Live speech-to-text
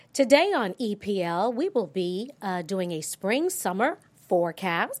Today on EPL, we will be doing a spring-summer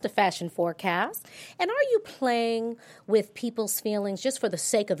forecast, a fashion forecast. And are you playing with people's feelings just for the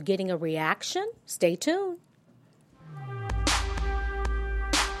sake of getting a reaction? Stay tuned.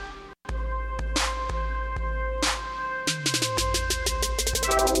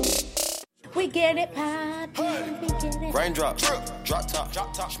 We get it poppin', we get it. Raindrop, drop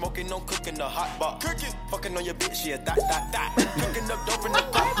top, smoking, no cooking, the hot box. Cooking, fucking on your bitch, yeah, that. Cooking up dope in the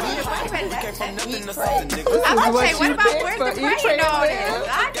pot. We came from nothing to something, nigga. I'm gonna say, what about where's the prayer on it?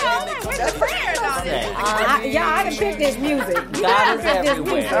 I know, where's the prayer on it? I done picked this music. God is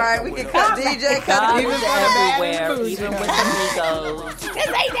everywhere. All right, we can cut DJ, God cut is everywhere, even with the Migos. This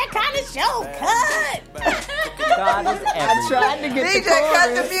ain't that kind of show. Cut. God is everywhere. I tried to get DJ, the chorus. cut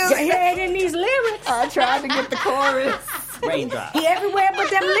the music. He ain't in these lyrics. I tried to get the chorus. Raindrop. He everywhere but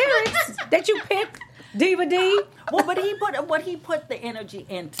them lyrics that you pick, Diva D. Well, but he put the energy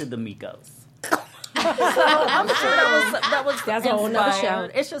into the Migos. So I'm sure that was That's a whole nother show.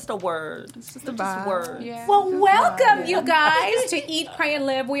 inspired. It's just a word. It's just a vibe. word. Yeah. Well, welcome, you guys, to Eat, Pray, and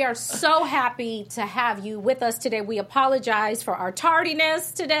Live. We are so happy to have you with us today. We apologize for our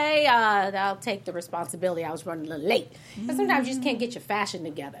tardiness today. I'll take the responsibility. I was running a little late. But sometimes you just can't get your fashion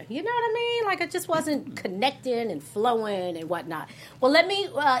together. You know what I mean? Like, it just wasn't connecting and flowing and whatnot. Well, let me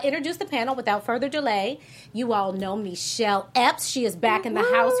introduce the panel without further delay. You all know Michelle Epps. She is back in the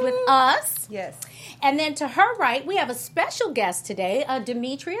house with us. Yes. And then to her right, we have a special guest today.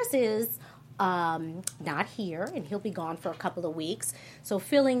 Demetrius is not here, and he'll be gone for a couple of weeks. So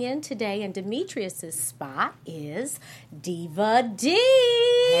filling in today in Demetrius's spot is Diva D.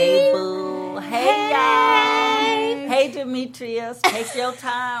 Hey, boo. Hey, y'all. Hey, Demetrius. Take your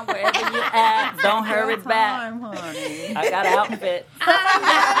time wherever you at. Don't hurry back. Honey. I got an outfit.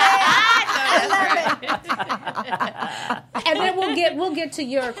 And then we'll get to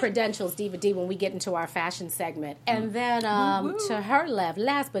your credentials, Diva D, when we get into our fashion segment. And then to her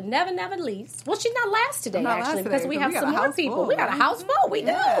last but never least. Well, she's not last today, Not actually, last because today, we but have we got some a more house people. full, We got a right? house full. We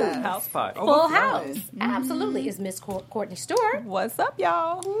do. House party. Full house. Absolutely. Is Miss Courtney Stewart. What's up,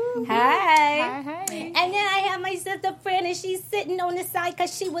 y'all? Hi. Hey. And then I have my sister friend, and she's sitting on the side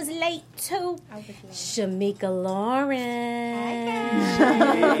because she was late too. Shamika Lauren.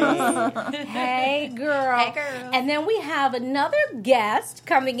 Hey, girl. Hey, girl. And then we have another guest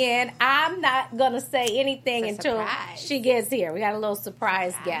coming in. I'm not going to say anything It's a until surprise. she gets here. We got a little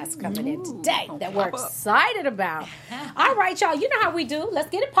surprise guest coming in today that we're excited about. All right, y'all. You know how we do. Let's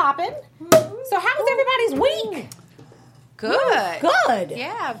get it popping. So how's everybody's week? Good. Good.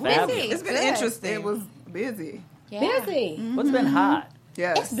 Yeah, Fabulous. busy. It's been Good. interesting. It was busy. Yeah. Busy. What's been hot?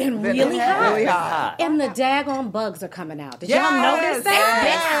 Yes. It's been really hot. Really hot. Hot. And the daggone bugs are coming out. Did Yes. y'all notice They've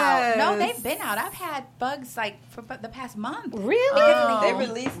that? been out. No, Yes. they've been out. I've had bugs like for the past month. Really? They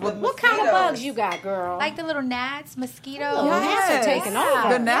released the What kind of bugs you got, girl? Like the little gnats, mosquitoes. Oh, gnats are taking over.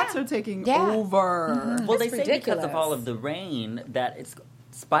 The gnats are taking Yeah. over. Well, they That's say because of ridiculous. all of the rain that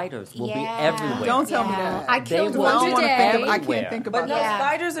spiders will be Yeah. everywhere. Don't tell me Yeah. that. I killed They I one don't want to think. today. I Everywhere. can't think But about no, Yeah.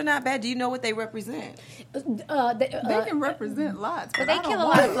 spiders are not bad. Do you know what they represent? They can represent lots, But but they I don't kill a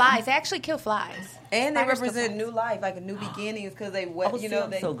want lot of it. flies. They actually kill flies. And they Spiders kill represent flies. new life, like a new beginnings, because they, Oh, you see, know, I'm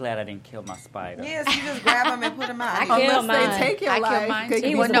they. so glad I didn't kill my spider. Yes, you just grab them and put them out. I killed Unless mine. they take your I life, killed mine they too.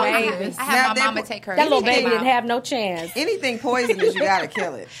 can Well, be no, I poisonous. have Now, my they mama put- take her. That little Take baby them didn't out. have no chance. Anything poisonous, you gotta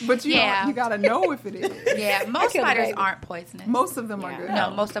kill it. But you, Yeah. you gotta know if it is. Yeah, most killed a spiders baby. aren't poisonous. Most of them are Yeah. good. No,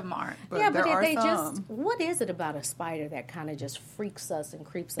 most of them aren't. But Yeah, there but are they some. just, what is it about a spider that kind of just freaks us and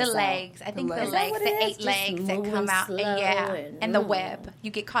creeps The us legs. I think the legs. Is that legs, what the it is? 8 Just legs that moving come out. slow And yeah. And the and- web. You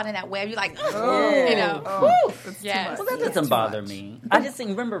get caught in that web. You're like, Oh, you know. oh, it's Yes. too much. Well, that It's doesn't too bother much. me. I just think,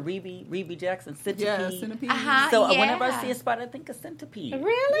 remember Rebe Jackson, Centipede? Yeah, centipede. Uh-huh. So Yeah. whenever I see a spider, I think of Centipede.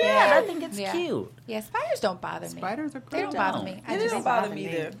 Really? Yeah, I think it's Yeah. cute. Yeah, spiders don't bother me. Spiders are They don't cool. bother me. I It just doesn't bother me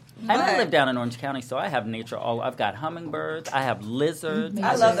either. And I But- live down in Orange County, so I have nature all. I've got hummingbirds, I have lizards,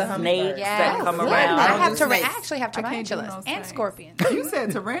 I love the snakes hummingbirds. Yes. that come Yeah. around. I don't have do I snakes. actually have I can't do tarantulas no and snakes. scorpions. You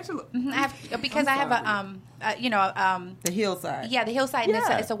said tarantula. I have because I have The hillside. the hillside and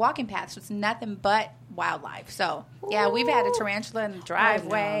Yeah. it's a walking path, so it's nothing but wildlife. So yeah, we've had a tarantula in the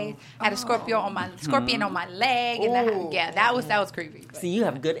driveway, had a scorpion on my leg, and yeah, that was creepy. But See, you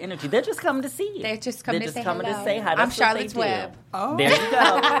have good energy. They're just coming to see you. they're just coming to say coming hello. to say hi. I'm That's what Charlotte's they do. Web. Oh. There you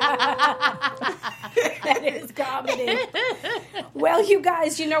go. That is comedy. Well, you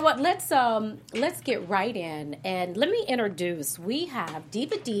guys, you know what? Let's get right in, and let me introduce. We have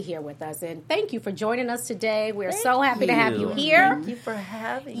Diva D here with us, and thank you for joining us today. We're so happy to have you here. Thank you for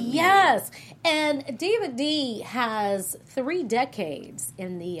having me. Yes, and Diva D has 3 decades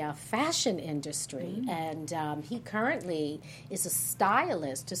in the fashion industry, and he currently is a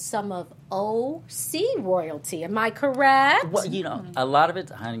stylist to some of OC royalty. Am I correct? Well, a lot of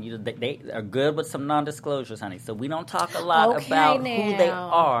it, honey, they are good with some non-disclosures, honey. So we don't talk a lot about who they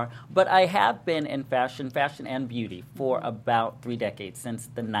are. But I have been in fashion and beauty for about 3 decades, since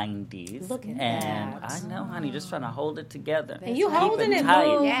the 90s. Look at and that. I know, honey, just trying to hold it together. And you Keep holding it, tight.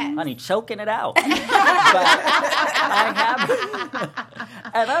 boo. Yes. Honey, choking it out. But I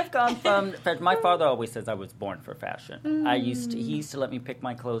have, and I've gone from. My father always says I was born for fashion. He used to let me pick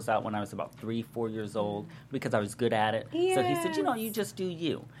my clothes out when I was about 3-4 years old because I was good at it. So he said, you just do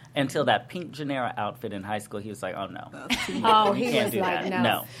you. Until that pink Genera outfit in high school, he was like, oh no. Oh, You he can't was do like, that.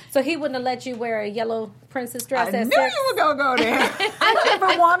 no. So he wouldn't have let you wear a yellow princess dress I at knew 6? you were going to go there. I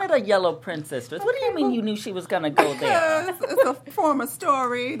never wanted a yellow princess dress. What do you mean you knew she was going to go there? It's a former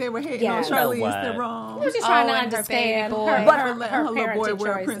story. They were hating on Yeah. Charlize What? Theron. I was just trying to and her understand baby her, boy. But her, her little boy parenting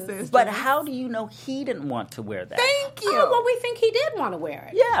wear a choices. princess But dress. how do you know he didn't want to wear that? Thank you. Oh, well, we think he did want to wear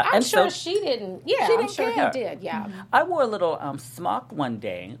it. Yeah, I'm and sure so- she didn't. Yeah, She I'm didn't sure care. he did. Yeah. I wore a little smock one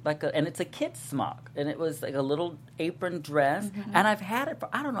day, and it's a kid's smock, and it was like a little apron dress, and I've had it for,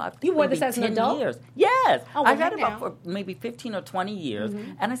 I don't know, I think You wore maybe this as an 10 adult? years. Yes. Oh, well, I've had hey it now. for maybe 15 or 20 years,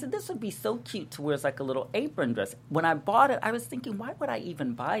 and I said, this would be so cute to wear as like a little apron dress. When I bought it, I was thinking, why would I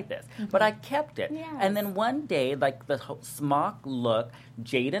even buy this? But I kept it. Yes. And then one day, like the whole smock look,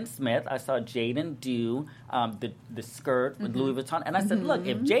 Jaden Smith, I saw Jaden do the skirt with Louis Vuitton, and I said, look,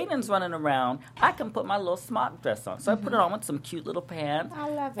 if Jaden's running around, I can put my little smock dress on. So I put it on with some cute little pants I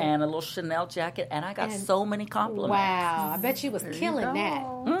love it. and a little Chanel jacket, and I got And- so many compliments. Wow. I bet she was killing go. that.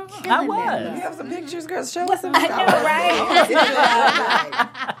 I Killing that was. look. You have some pictures, girl. Show us some. I know,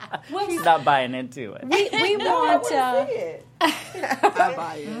 right? She's not buying into it. We want I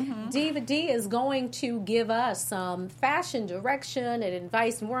buy it. Diva D is going to give us some fashion direction and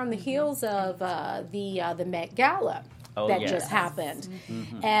advice. And we're on the heels of the Met Gala that yes. just happened.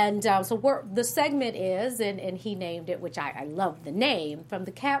 And so the segment is, and he named it, which I love the name, From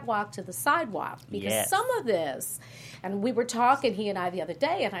the Catwalk to the Sidewalk. Because Yes. some of this, and we were talking, he and I, the other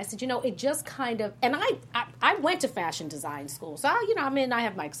day, and I said, it just kind of, and I went to fashion design school. So, I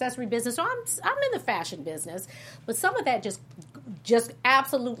have my accessory business, so I'm in the fashion business. But some of that just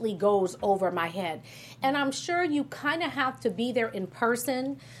absolutely goes over my head. And I'm sure you kind of have to be there in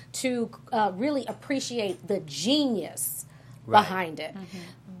person to really appreciate the genius behind it.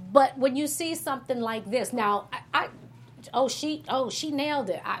 But when you see something like this, now, she nailed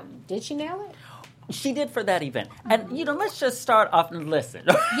it. Did she nail it? She did for that event. And, let's just start off and listen.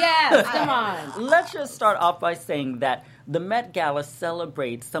 Yes, come on. Let's just start off by saying that the Met Gala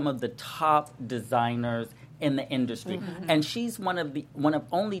celebrates some of the top designers in the industry, and she's one of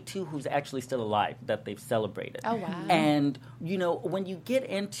only 2 who's actually still alive that they've celebrated. Oh, wow. And when you get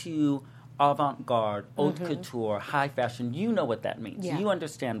into avant-garde, haute couture, high fashion, you know what that means. Yeah. You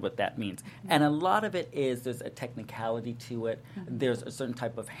understand what that means. And a lot of it is there's a technicality to it. There's a certain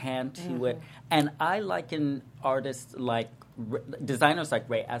type of hand to it. And I liken artists like designers like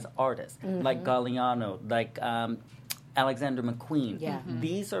Ray as artists, like Galliano, like Alexander McQueen. Yeah.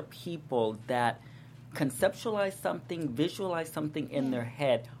 These are people that conceptualize something, visualize something in their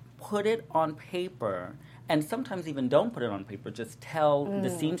head, put it on paper, and sometimes even don't put it on paper. Just tell the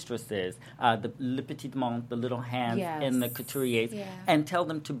seamstresses, the le petit monde, the little hands Yes. in the couturiers, Yeah. and tell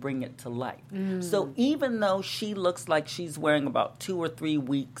them to bring it to life. So even though she looks like she's wearing about 2 or 3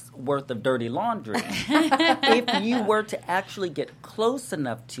 weeks worth of dirty laundry, if you were to actually get close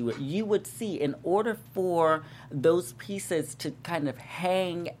enough to it, you would see, in order for those pieces to kind of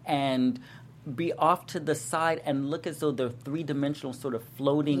hang and be off to the side and look as though they're 3-dimensional, sort of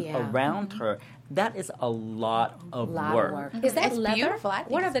floating Yeah. around her, that is a lot of work. Is that It's leather? beautiful. I think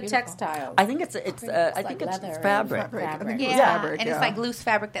What are it's the beautiful. textiles? I think it's like it's leather. fabric. Fabric. I think it Yeah, was fabric, and yeah. it's like loose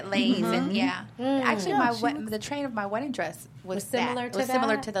fabric that lays, and actually, the train of my wedding dress was similar that. to was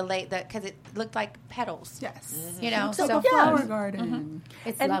similar that? to the because it looked like petals. Yes. So Like a flower garden.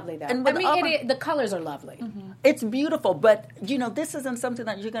 It's And- lovely, though. and with the colors are lovely. It's beautiful, but this isn't something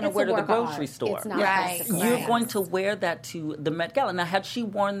that you're going to It's wear a to the work of grocery art. store. It's not Right. classic You're class. going to wear that to the Met Gala. Now, had she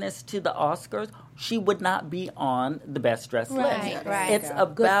worn this to the Oscars, she would not be on the best dressed Right, list. right. It's Good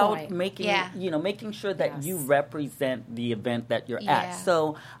about point. making sure that you represent the event that you're Yeah. at.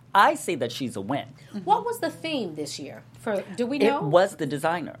 So I say that she's a win. What was the theme this year? Do we know? It was the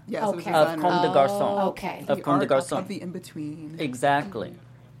designer Yes, it was Okay. of designer. Comme des Garçons. Okay. Of The Comme des art Garçons. of the in-between. Exactly.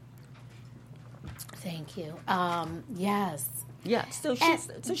 Thank you. Yes. Yeah. So she's.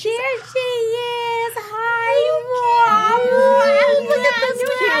 There she is. Hi, Mom. Look at this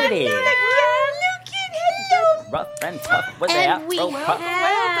cutie. Look rough and tough with the And we afro puff.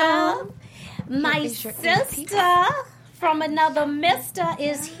 have my sister from another mister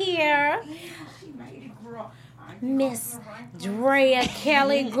is here. Miss Drea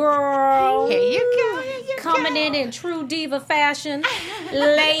Kelly, girl. Here you go. Here you Coming go. in true diva fashion.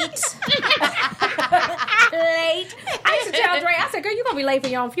 Late. Late. I used to tell Drea, I said, girl, you're going to be late for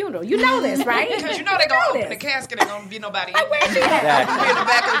your own funeral. You know this, right? Because you know they're going to open the this. casket, ain't going to be nobody. Like, where's she at? Exactly. Be in the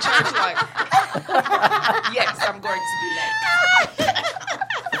back of the church like, yes, I'm going to be late.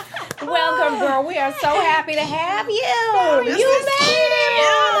 Welcome, girl. We are so happy to have you. You made it,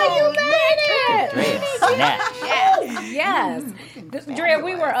 Mama. You made it. Snatch. Yes. Drea,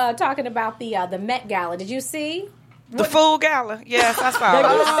 we were talking about the Met Gala. Did you see? The Fool Gala. Yes, I saw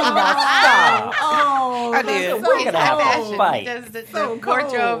Now, you it. see that style. Oh, I did. We're going to have a Fashion. fight. The So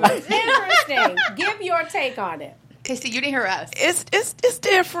wardrobe. cool. Interesting. Give your take on it. Casey, you didn't hear us. It's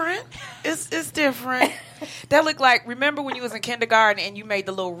different. It's different. That looked like, remember when you was in kindergarten and you made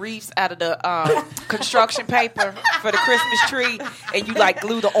the little wreaths out of the construction paper for the Christmas tree, and you like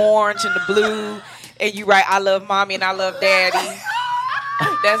glue the orange and the blue, and you write, I love mommy and I love daddy.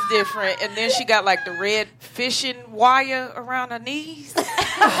 That's different. And then she got like the red fishing wire around her knees.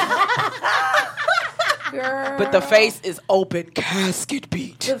 Girl. But the face is open casket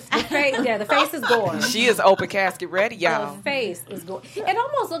beat. The face is gorgeous. She is open casket ready, The y'all. face is gorgeous. It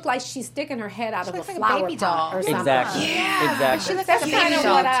almost looked like she's sticking her head out of a looks like a flower baby pot doll. or something. Exactly. She Exactly. looks That's like a kind baby of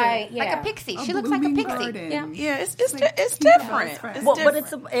doll, what too. I- Like yeah. a pixie. She looks like a blooming pixie. garden. Yeah. Yeah, it's different. It's Well, but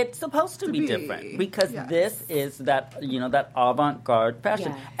different. it's supposed to be be. different because Yes. this is that that avant-garde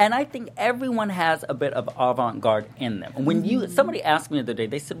fashion, Yeah. and I think everyone has a bit of avant-garde in them. When somebody asked me the other day,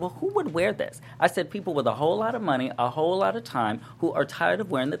 they said, "Well, who would wear this?" I said, "People with a whole lot of money, a whole lot of time, who are tired of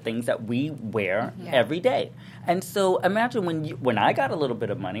wearing the things that we wear every day." And so imagine when I got a little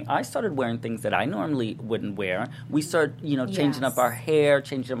bit of money, I started wearing things that I normally wouldn't wear. We started, changing Yes. up our hair,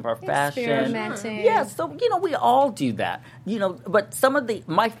 changing up our fashion. Experimenting. Yeah, so we all do that. But some of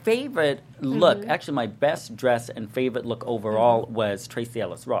my favorite look, actually my best dress and favorite look overall was Tracee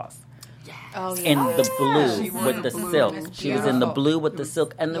Ellis Ross. Oh, yeah. In the blue She wore with the the blue. silk. It's She was in the beautiful. blue with the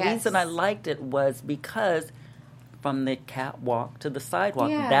silk. And the Yes. reason I liked it was because from the catwalk to the sidewalk,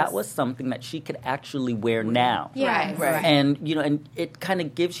 Yes. that was something that she could actually wear now. Yes. Right. And and it kind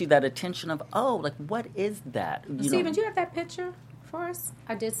of gives you that attention of, oh, like what is that? Steven, do you have that picture for us?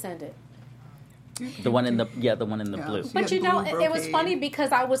 I did send it. the one in the one in the Yeah. blue. She But had blue it was brocade. funny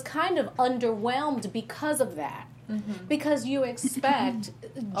because I was kind of underwhelmed because of that. Because you expect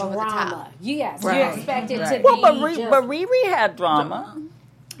Over the drama. top. Yes, you Right. expect it to Right. Well, be but just... Riri had drama.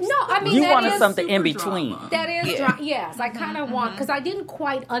 No, I mean, You that wanted is something in super between. drama. That is, yes. I kind of want, because I didn't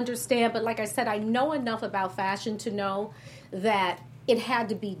quite understand, but like I said, I know enough about fashion to know that it had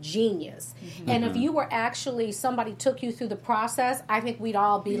to be genius. And if you were actually, somebody took you through the process, I think we'd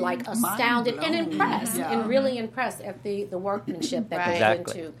all be like astounded and blown. impressed, Yeah. and really impressed at the workmanship that Right. goes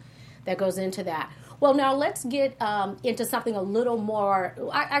Exactly. into that. Well, now let's get into something a little more,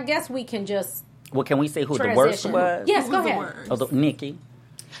 I guess we can just Well, can we say who the worst transition. was? Yes, Who go was the ahead. worst? Oh, Nicki.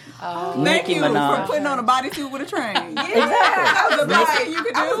 Thank Nicki you Minaj. for putting on a bodysuit with a train. Exactly. That was the best thing you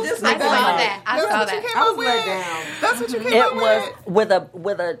could do. I was just I like saw that. that. I That's saw what you that. came I up was with. let down. That's what you came It up was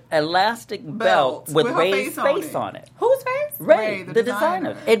with a elastic belt with with her Ray's face on face it. on it. Whose face? Ray, the the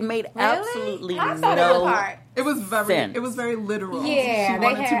designer. designer. It made absolutely I thought it no. was hard. It was sense. very literal. Yeah, she they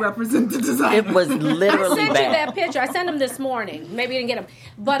wanted had- to represent the designer. It was I literally sent you bad. that picture. I sent him this morning. Maybe you didn't get him.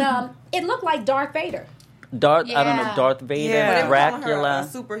 But it looked like Darth Vader. I don't know, Yeah. Darth Vader, Yeah. But they were calling her Dracula. a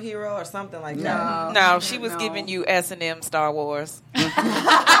superhero or something like that. No, she was giving you S&M Star Wars. Or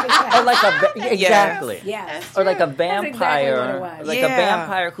like exactly. Yes. Or like a exactly vampire, what it was. like Yeah. a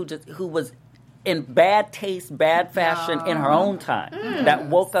vampire who was in bad taste, bad fashion in her own time. That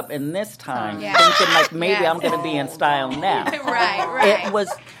woke up in this time Yeah. thinking like maybe Yes. I'm going to be in style now. Right. It was,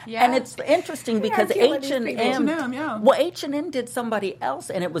 Yeah. and it's interesting because killing these H&M, H&M, yeah. well, H&M did somebody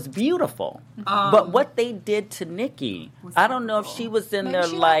else, and it was beautiful. But what they did to Nicki, I don't know if she was in there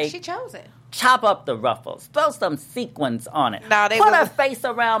like she chose it. chop up the ruffles, throw some sequins on it, Nah, they put was- her face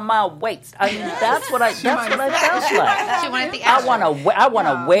around my waist. I mean, that's what I felt like. She wanted the I want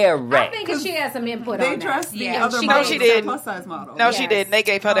to wear I Ray. think she has some input They on dressed that. the Yeah. other She models she as did. plus size models. No, Yes. she didn't. They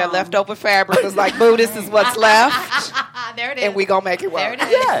gave her that leftover fabric. It was like, boo, this is what's left, There it is. and we gonna make it There work. it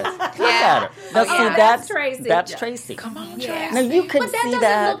is. Yes, look at her. Now, see, yeah. that's Tracy. That's Yeah. Tracy. Come on, Yeah. Now you can But that see doesn't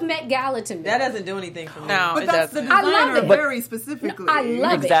that. look Met Gala to me. That doesn't do anything for me. No, But it that's the doesn't. I love designer it. very specifically. I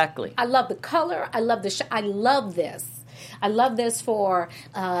love Exactly. it. I love the color. I love the I love this. I love this for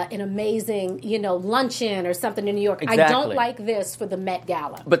an amazing, luncheon or something in New York. I Exactly. don't like this for the Met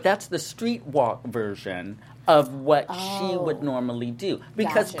Gala. But that's the street walk version of what she would normally do.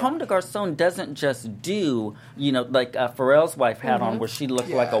 Because Gotcha. Comme des Garçons doesn't just do, like Pharrell's wife had on, where she looked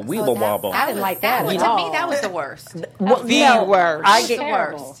like a weeble wobble. I didn't like that To at me, all. that was the worst. Well, The worst. I get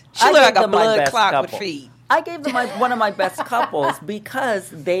Terrible. She I looked gave like a them my blood best clot with couple. feet. I gave them one of my best couples because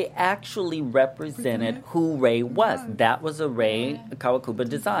they actually represented who Ray was. That was a Ray Kawakubo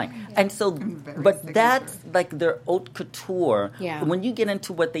design. And so, but that's like their haute couture. Yeah. When you get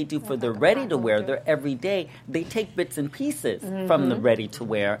into what they do for their ready-to-wear, their everyday, they take bits and pieces from the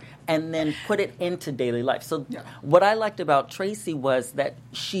ready-to-wear and then put it into daily life. So what I liked about Tracy was that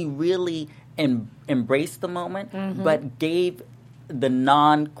she really embraced the moment, but gave the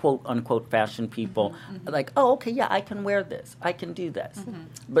non-quote-unquote fashion people, like, oh, okay, yeah, I can wear this. I can do this.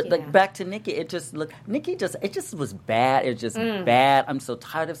 But, like, back to Nikki, it just was bad. It was just bad. I'm so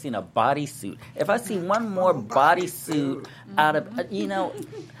tired of seeing a bodysuit. If I see one more bodysuit out of,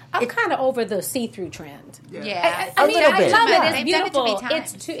 I'm kind of over the see-through trend. Yeah. I mean, little I bit. love it. It's They've beautiful. done it to me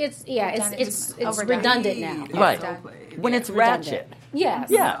It's times. too. It's Overdone. redundant now. Right. Overplayed. When it's Redundant. ratchet. Yes.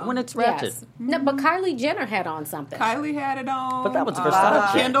 Yeah, when it's ratchet. Yes. No, but Kylie Jenner had on something. Kylie had it on. But that was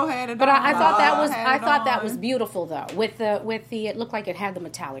Versace. Kendall had it But on. I thought that was had it on. was beautiful though. With the it looked like it had the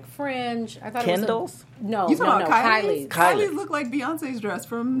metallic fringe. I thought Kendall's? it was no You talking about Kylie's. Kylie looked like Beyonce's dress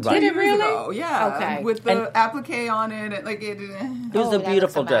from Right. 2 Did it years really? ago. Yeah. Okay. With the applique on it. It It was Oh, a that beautiful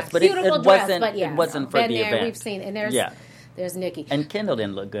looks so dress, nice. but Beautiful it dress, wasn't. but yeah, It wasn't for been the there, event. We've seen, and there's Nikki. And Kendall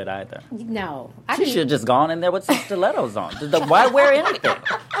didn't look good either. No, She should have just gone in there with some stilettos on. Why wear anything?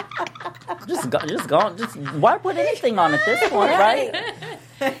 Just why put anything on at this point, right?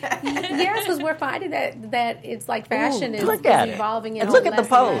 Yes, because we're finding that it's like fashion is Look at it. evolving. And into look at the less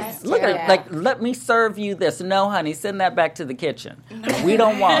pose. and less. Look at Yeah. it. Like, let me serve you this. No, honey, send that back to the kitchen. We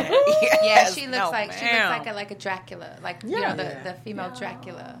don't want it. Yeah, she looks no, like ma'am. like a Dracula, like Yeah. the female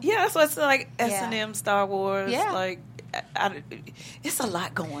Dracula. Yeah, that's what's like Yeah. S&M, Star Wars. Yeah. Like, it's a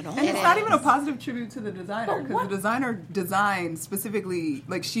lot going on. And it's It not is. even a positive tribute to the designer because the designer designed specifically,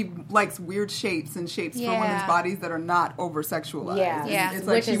 like she likes weird shapes and shapes for Yeah. women's bodies that are not over sexualized. Yeah. Yeah. It's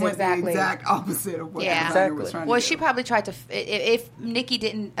like Which she is went exactly- the exact opposite of what Yeah. the designer was Exactly. trying to Well, do. she probably tried to. If Nikki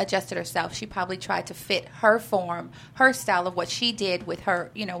didn't adjust it herself, she probably tried to fit her form, her style of what she did with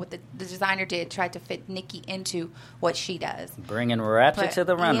her. What the designer did, tried to fit Nikki into what she does. Bringing Ratchet But, to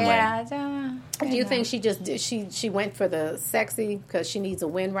the runway. Yeah. Do you think she just she went for the sexy because she needs a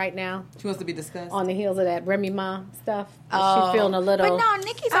win right now She wants to be discussed. on the heels of that Remy Ma stuff? Is she feeling a little? But no,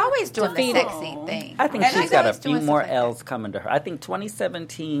 Nikki's always doing the defeated. sexy thing. I think And she's got a always few doing more stuff like that. L's coming to her. I think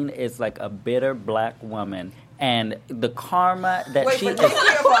 2017 is like a bitter black woman, and the karma that Wait, she for is this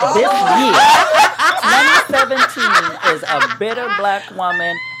year, for all this year, 2017 is a bitter black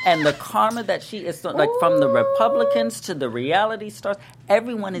woman, and the karma that she is like from the Republicans to the reality stars,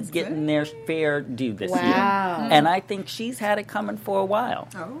 everyone is getting their fair due this year, Wow. and I think she's had it coming for a while.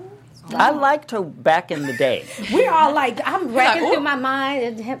 Oh. I liked her back in the day. We're all like, I'm racking ooh. through my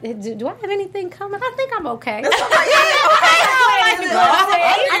mind. Do I have anything coming? I think I'm okay.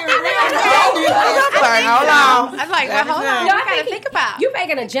 Hold on. I'm like, well, hold on. No, I I gotta think think about. You're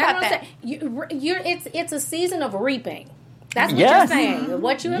making a general About that. statement. It's a season of reaping. That's what Yes. you're saying.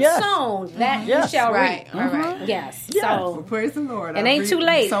 What you have Yes. sown, that Yes. you shall Right, reap. right. Yes. Yes. So Praise the Lord. It ain't too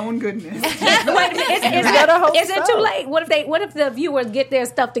late. Sown goodness. Wait, better hope is it so. too late? What if the viewers get their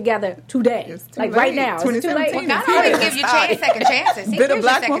stuff together today? It's too Like right late. now. Is it too late? 2017 God always gives you second chances. He Bitter gives you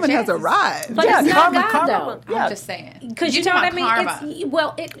black second woman has chances. arrived. But it's not God, though. I'm just saying. Because you You're know what I talking mean?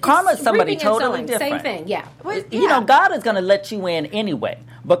 about karma. Karma is somebody reaping and totally sowing, different. Same thing, yeah. You know, God is going to let you in anyway,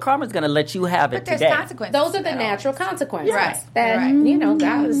 but karma's going to let you have it But there's today. consequences. Those are to the that natural consequences. Right, That, right.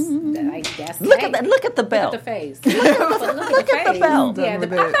 God is, I guess. Look hey, at that! Look at the Look belt. at the face. Look at the the belt. Yeah, Done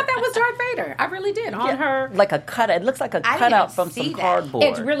with I it. thought that was Darth Vader. I really did. On her. Like a cut. It looks like a I didn't cutout even from see some that. cardboard.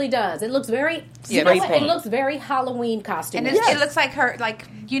 It really does. It looks very. Yeah, you know spray what? paint. It looks very Halloween costume. And it looks like her, like,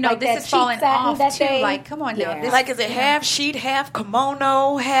 Like this that is falling cheap satin off that too. day. Like, come on Yeah. now. This Like, is it half sheet, half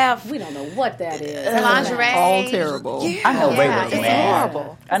kimono, half? we don't know what that is. lingerie. All terrible. I know Ray Yeah, was it's mad.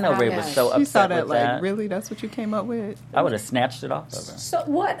 horrible. I know Ray Yeah. was so You saw upset that with that. like, really? That's what you came up with? I would have snatched it off of her. So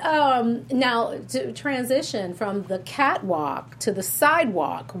what? Now to transition from the catwalk to the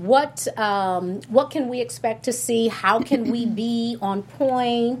sidewalk. What can we expect to see? How can we be on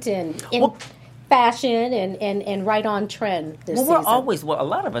point and in fashion and right on trend this Well, season? a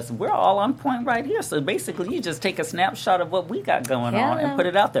lot of us, we're all on point right here. So basically, you just take a snapshot of what we got going on Yeah. and put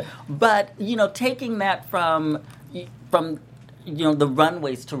it out there. But, taking that from the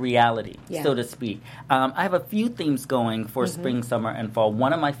runways to reality, Yeah. so to speak. I have a few themes going for spring, summer, and fall.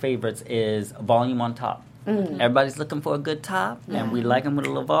 One of my favorites is volume on top. Everybody's looking for a good top, and we like them with a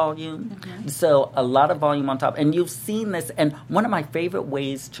little volume. So a lot of volume on top. And you've seen this, and one of my favorite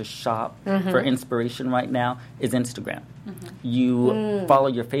ways to shop for inspiration right now is Instagram. You follow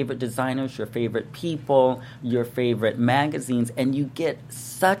your favorite designers, your favorite people, your favorite magazines, and you get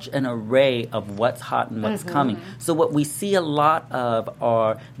such an array of what's hot and what's coming. So what we see a lot of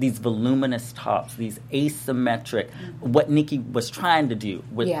are these voluminous tops, these asymmetric, what Nikki was trying to do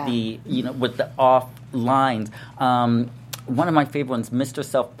with the, with the off lines. One of my favorite ones, Mr.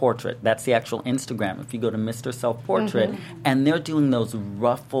 Self Portrait. That's the actual Instagram. If you go to Mr. Self Portrait, and they're doing those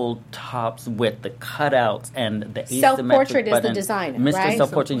ruffled tops with the cutouts and the asymmetric Self Portrait is the buttons. designer, Mr. right?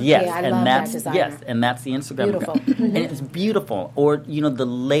 Self Portrait, yes, Yeah, I and love that's that designer. yes, and that's the Instagram. Beautiful. And it's beautiful. Or the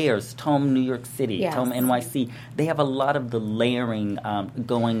layers, Tome New York City, Yes. Tome NYC. They have a lot of the layering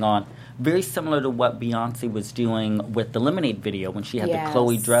going on. Very similar to what Beyonce was doing with the Lemonade video when she had Yes. the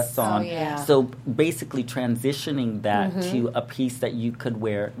Chloe dress on. Oh, yeah. So basically transitioning that to a piece that you could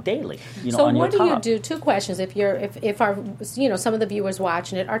wear daily, So on your what do you top. do? Two questions. If our some of the viewers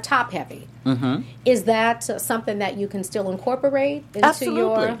watching it are top heavy, is that something that you can still incorporate into Absolutely.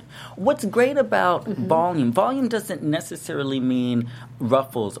 your? What's great about volume doesn't necessarily mean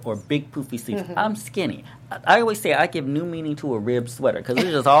ruffles or big poofy sleeves. I'm skinny. I always say I give new meaning to a rib sweater because it's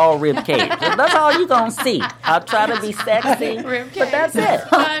just all rib cage. That's all you're going to see. I'll try to be sexy, but that's it.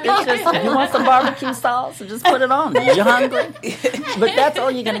 It's just, you want some barbecue sauce? Just put it on. You're hungry? But that's all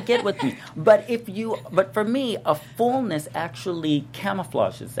you're going to get with me. But for me, a fullness actually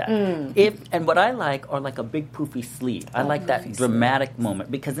camouflages that. And what I like are like a big poofy sleeve. I like that dramatic moment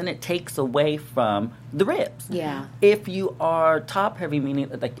because then it takes away from the ribs. Yeah. If you are top heavy, meaning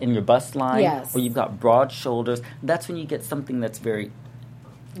like in your bust line, Yes. or you've got broad shoulders, that's when you get something that's very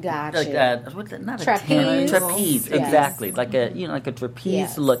Gotcha. like what's it? Not Trapeze. a trapeze, Yes. exactly, like a trapeze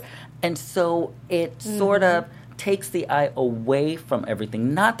Yes. look, and so it sort of takes the eye away from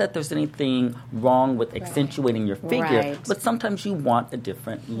everything. Not that there's anything wrong with accentuating your figure, Right. but sometimes you want a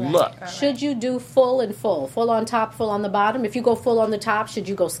different look. Should you do full and full on top, full on the bottom? If you go full on the top, should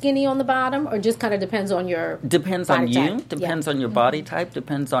you go skinny on the bottom, or just kind of depends on your Depends body on you, type? depends on your body type,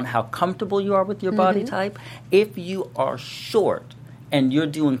 depends on how comfortable you are with your body type. If you are short and you're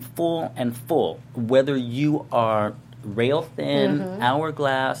doing full and full, whether you are rail thin,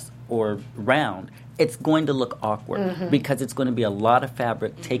 hourglass, or round, it's going to look awkward because it's going to be a lot of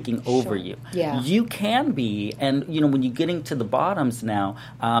fabric taking over you. Yeah. You can be, and when you're getting to the bottoms now,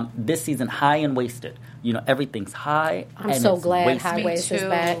 this season, high and waisted. Everything's high. I'm and so it's glad waisted. high waist is too.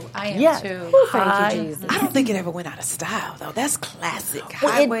 back. I am Yeah. too. Thank High. you, Jesus. I don't think it ever went out of style though. That's classic.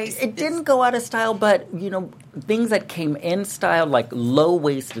 Well, High waist. it didn't go out of style, but things that came in style, like low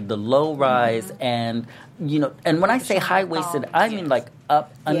waisted, the low rise, and and when I say high waisted, I mean like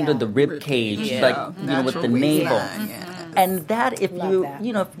up under the rib cage, like with the Natural navel, waistline, yes. and that if Love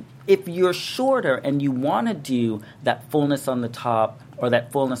you that. if you're shorter and you want to do that fullness on the top or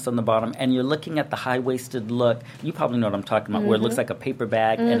that fullness on the bottom, and you're looking at the high-waisted look, you probably know what I'm talking about, where it looks like a paper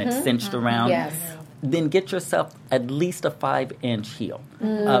bag and it's cinched around. Yes. Then get yourself at least a 5-inch heel,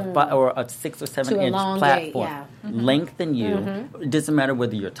 or a 6 or 7 To inch elongate, platform. yeah. Lengthen you. It doesn't matter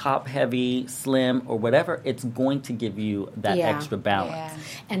whether you're top heavy, slim, or whatever. It's going to give you that Yeah. extra balance. Yeah.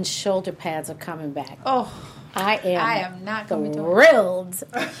 And shoulder pads are coming back. Oh, I am not going to do it. thrilled.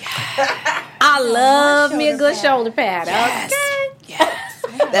 I love me a good shoulder pad. Yes. Okay. Yes.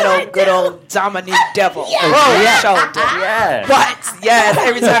 That old good old Dominique Devil. Oh, Roll yeah. shoulder. Yes. What? Yes.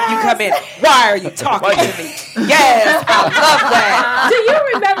 Every time you come in, why are you talking to me? Yes. I love that. Do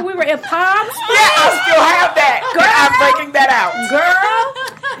you remember we were in Palm Springs? Yeah, I still have that. Girl, I'm breaking that out.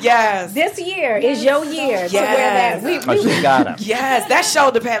 Girl, Yes. this year is your year to wear that. Yes. Oh, she got him. Yes, that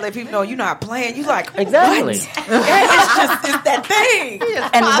shoulder pad let people know you're not playing. You like Exactly. What? It's that thing.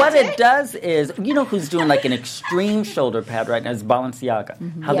 And what it does is, who's doing like an extreme shoulder pad right now is Balenciaga.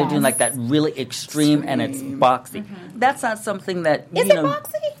 How they're doing Yes. like that really extreme and it's boxy. That's not something that, Is it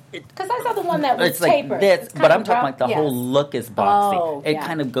boxy? Because I saw the one that was It's like tapered. this, It's but kind I'm of talking rough. like the Yes. whole look is boxy. Oh, it yeah.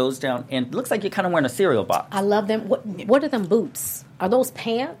 kind of goes down and looks like you're kind of wearing a cereal box. I love them. What are them boots? Are those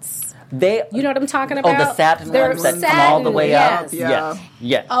pants? They, You know what I'm talking oh, about? the satin They're ones that come all the way yes. up. Yeah. Yes,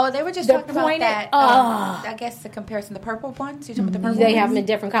 yes. Oh, they were just They're talking about pointed- that. I guess the comparison, the purple ones. You talking about the purple They ones? have them in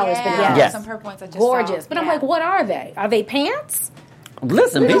different colors, but Yeah, yes. some purple ones I just Gorgeous. saw. But I'm Yeah. like, what are they? Are they pants?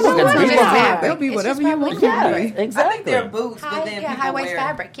 Listen, people what can is be that? They'll be It's whatever just you want fabric. them to Yeah, be. exactly. I think they're boots, but High, then yeah, people high waist wear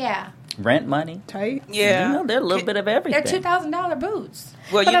fabric. Yeah. rent money. Tight. Yeah. You know, they're a little bit of They're everything. $2,000 boots.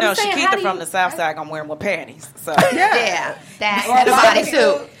 Well, But you I'm know, saying, how Shakita do from you- the South Side gonna wear them with panties. So Yeah. That and a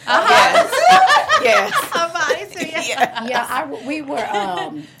bodysuit. yes. A bodysuit. Yeah. Yeah,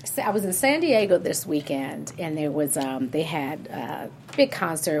 I was in San Diego this weekend, and there was they had a great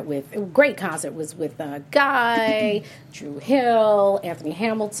concert was with Guy, Drew Hill, Anthony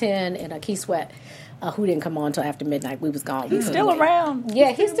Hamilton, and Keith Sweat, who didn't come on until after midnight. We was gone. He's still around.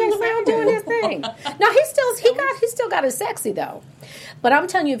 Yeah, he's still around doing his thing. No, he still got it sexy though. But I'm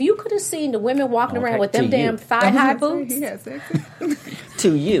telling you, if you could have seen the women walking Okay, around with them to damn you. thigh-high boots. He has sexy.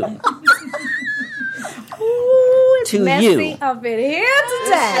 To you. Ooh, it's To messy you. up in here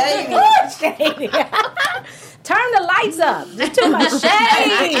today. Ooh, shady. Turn the lights up. There's too much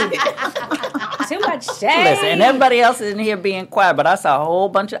shade. Too much shade. Listen, and everybody else is in here being quiet, but I saw a whole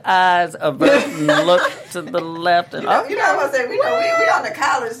bunch of eyes averting and look to the left. And You know what I'm saying? We on the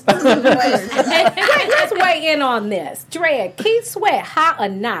college situation. Hey, let's weigh in on this. Dre, Keith Sweat, hot or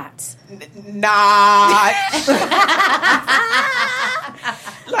not? Not.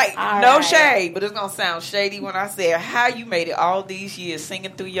 Like, All no right. shade, but it's going to sound shady when I say how you made it all these years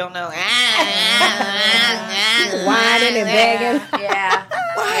singing through your nose. Whining and begging. Yeah.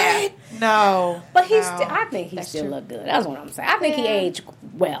 What? No. But No. I think he still look good. That's what I'm saying. I think he aged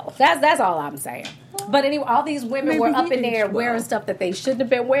well. That's all I'm saying. But anyway, all these women were Maybe up he in there aged wearing well. stuff that they shouldn't have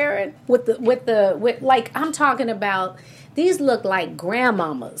been wearing. With like I'm talking about. These look like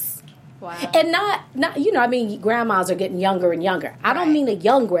grandmamas. Wow. And not I mean grandmas are getting younger and younger. I don't Right. mean a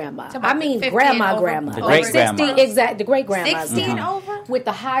young grandma. Talking I about mean 50 grandma and over. grandma. The Like great grandma. 60 exact the great grandmas. 60 and over? With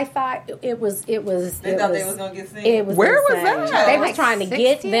the high thigh it was They thought they was gonna get seen. it was Where was insane. that? They was Like trying to 60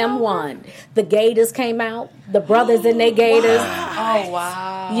 get them over? one. The Gators came out. The brothers in their Gators. Oh,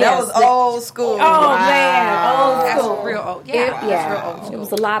 wow. That Yes. was old school. Oh man, old That's school. real old. It, Yeah. yeah. That's real old. It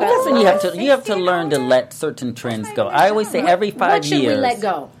was a lot of. Listen, you have to learn to let certain trends go. I always say every 5 What should years. we let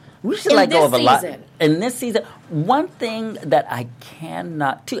go? We should In let go this of a lot. season? In this season, one thing that I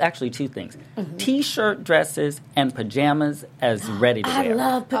cannot, two things. T-shirt dresses and pajamas as ready to I wear.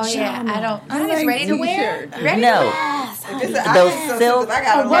 love Oh, pajamas. yeah. I don't. It's ready to wear. t-shirt. Ready No. Those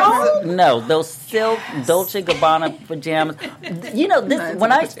silk, those silk Dolce Gabbana pajamas. You know, this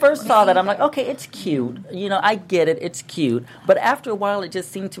when I first saw that, I'm like, okay, it's cute. You know, I get it, it's cute. But after a while, it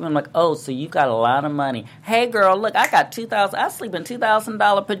just seemed to me, I'm like, oh, so you got a lot of money. Hey, girl, look, I got $2,000. I sleep in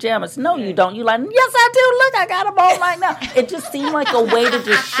 $2,000 pajamas. No, you don't. You like, yes, I do. Look, I got them on right now. It just seemed like a way to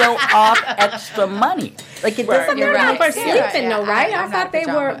just show off extra money. Like it doesn't. They're You're not right. for Yeah, sleeping yeah. though, right? I I'm thought not they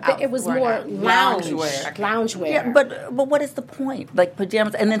were. pajama It was outwear more now. loungewear. Yeah, but what is the point? Like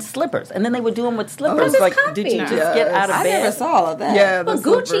pajamas and then slippers, and then they would do them with slippers. it's like, comfy. did you just Yes. get out of I bed? never saw all of that. Yeah, But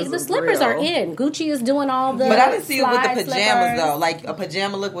the slippers are in. Gucci is doing all the. But I didn't see it with the slide pajamas slippers. though, like a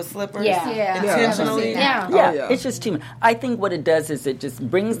pajama look with slippers. Yeah. Yeah. Intentionally. Yeah. Yeah, Oh, yeah. it's just too much. I think what it does is it just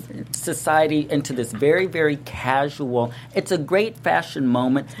brings society into this very, very casual. It's a great fashion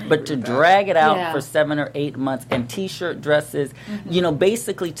moment, but to drag it out Yeah. for 7 or 8 months and t-shirt dresses, you know,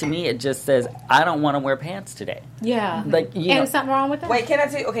 basically to me it just says I don't want to wear pants today. Yeah. Like you And know, something wrong with that? Wait, can I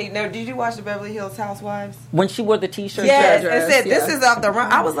tell you? Okay, now did you watch the Beverly Hills Housewives? when she wore the t-shirt Yes, dress. it said this yeah. is off the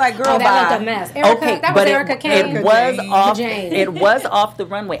run. I was like, girl, Oh, that bye. looked a mess. Erica, Okay, that was but Erica Kane. it was Jane. off. Jane. It was off the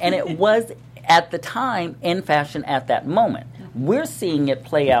runway, and it was at the time in fashion at that moment. We're seeing it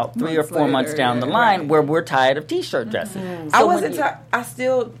play out 3 or Months 4 months later, down the yeah, line right. where we're tired of t-shirt dresses. I So when wasn't. you- I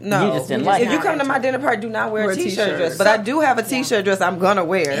still no. You just didn't like If it. you come to my dinner party, do not wear Wear a a t-shirt t-shirt. dress. But I do have a t-shirt dress I'm gonna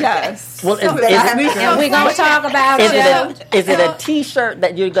wear. Yes. Well, And we're going to talk about is you. it a t-shirt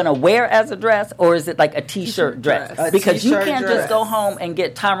that you're going to wear as a dress, or is it like a t-shirt dress? dress. A Because you t-shirt can't dress. just go home and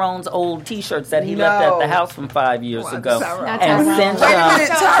get Tyrone's old t-shirts that he left at the No. house from 5 years Well, ago Tyrone. Not and Tyrone. cinch Wait a them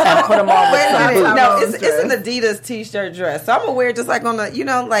minute, and put them on with Wait a some minute. boots. No, Tyrone's it's an dress. Adidas t-shirt dress. So I'm gonna wear it just like on the, you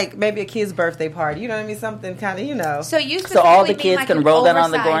know, like maybe a kid's birthday party. You know what I mean? Something kind of, you know. So you So all the specifically mean kids like can an roll that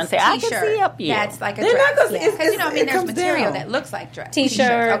on the door and oversized say, "I can t-shirt see up here." That's like a They're not dress. gonna- Because you know, I mean, it there's comes material down. that looks like dress.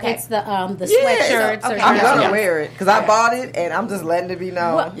 T-shirt. Okay. It's the Yeah, sweatshirts. okay. or I'm gonna dresses. wear it because I bought it and I'm just letting it be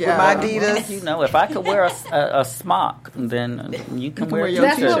known Well, with my yeah. Adidas. You know, if I could wear a smock, then you can wear a wear your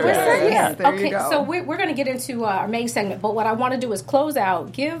That's t-shirt what we're T-shirt. dress. saying. Yeah, Yeah. there you Okay, go. so we're going to get into our main segment, but what I want to do is close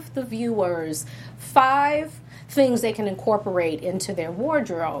out, give the viewers 5 things they can incorporate into their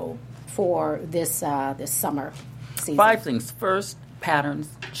wardrobe for this this summer season. 5 things. First, patterns,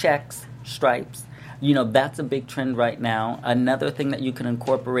 checks, stripes. You know, that's a big trend right now. Another thing that you can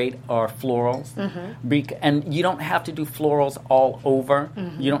incorporate are florals. And you don't have to do florals all over.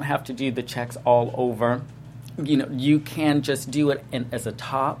 You don't have to do the checks all over. You know, you can just do it as a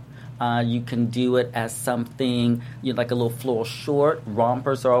top. You can do it as something, like a little floral short.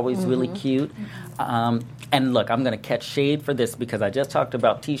 Rompers are always really cute. And look, I'm going to catch shade for this because I just talked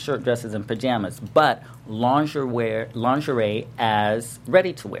about T-shirt, dresses, and pajamas, but lingerie as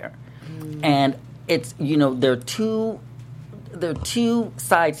ready-to-wear. And it's, there are two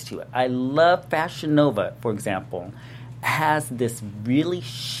sides to it. I love Fashion Nova, for example, has this really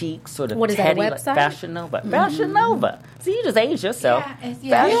chic sort of what is that, teddy website? Fashion Nova. Fashion Nova. See, you just aged yourself.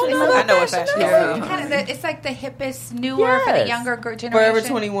 Yeah, Fashion Nova. I know what Fashion Nova is. It's like the hippest, newer for the Yes. younger generation. Forever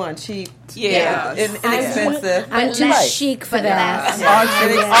 21, cheap. Yeah. Inexpensive. I'm But too less- chic for but that. less.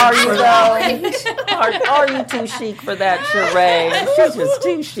 Are you too chic for that, Sheree? She's just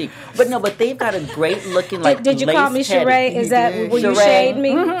too chic. But they've got a great looking like Did you call me lace teddy. Sheree? Is that did. will you Sheree. shade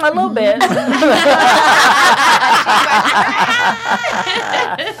me? A little bit.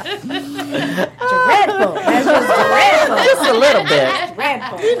 Dreadful. That's just dreadful. Just a little bit.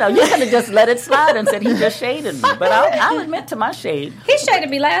 Dreadful. You could have just let it slide and said he just shaded me. But I'll admit to my shade. He shaded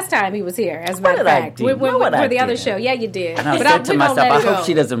me last time he was here, as a matter of did I fact. do? For the other did? show. Yeah, you did. And I But said to we gonna myself, let I it go. hope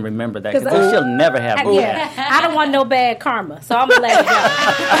she doesn't remember that because 'Cause she'll never have that. Yeah, I don't want no bad karma, so I'm going to let it go.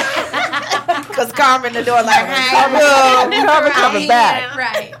 Because Carmen in the door like, hey, Karma coming back.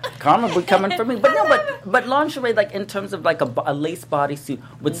 Right. Karma would coming for me. But lingerie, like in terms of like a lace bodysuit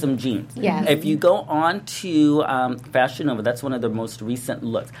with some jeans. Yes. If you go on to Fashion Nova, that's one of their most recent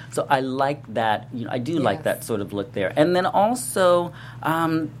looks. So I like that. I do like that sort of look there. And then also.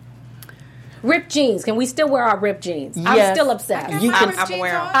 Ripped jeans. Can we still wear our ripped jeans? I'm Yes. still obsessed. You can. I'm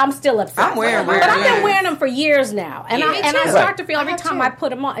wearing. I'm still obsessed. I'm wearing but ripped I've been jeans. wearing them for years now, and Me I too. start to feel every I have time too. I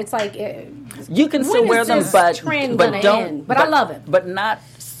put them on, it's like You can still when wear is them, this but trend but gonna don't. end? But I love it. But not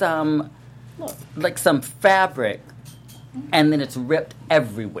some fabric, and then it's ripped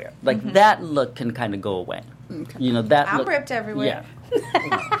everywhere. Like that look can kind of go away. That I'm look. ripped everywhere. Yeah,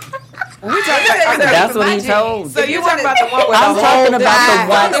 That's that's what he told. So you talking about the one with I'm the talking whole about thigh. the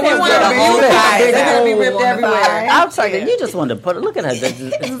one. They want with to the be whole used. big They're going to be ripped hole on the everywhere. thigh. I'm talking. You just wanted to put it. Look at her.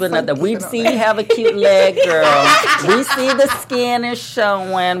 Spinning out there. We see you have a cute leg, girl. We see the skin is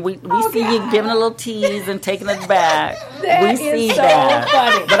showing. We see you giving a little tease and taking it back. That we is see so that.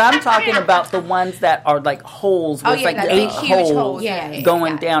 funny. But I'm talking about the ones that are like holes. Where Oh, it's yeah, like the 8 big, huge holes holes. Yeah.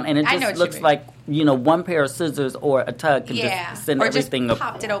 going down, and it I know just what you looks mean. like one pair of scissors or a tug can Yeah. just send Or everything just up.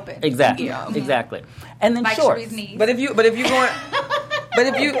 popped it open. Exactly. Yeah. Exactly. And then Like shorts. Cherie's knees. But if you're going,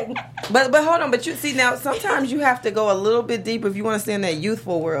 but hold on. But you see now, sometimes you have to go a little bit deeper if you want to stay in that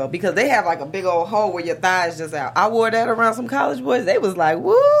youthful world because they have like a big old hole where your thighs just out. I wore that around some college boys. They was like,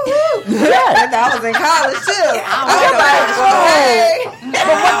 woo! Yeah, I was in college too. I was like,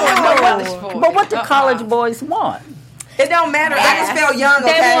 hey. But what do college boys want? It don't matter. I just felt young.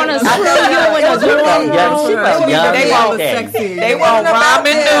 They okay? want to I screw felt you young. in a dorm Yeah, she room felt young They that want day. sexy. They want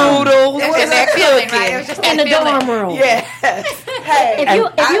Ramen noodles It was and that Feeling, cooking. right? It was just in the that feeling. dorm room. Yes. Hey,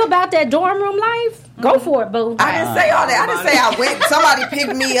 If you about that dorm room life, go for it, boo. I didn't say all that. I didn't say I went. Somebody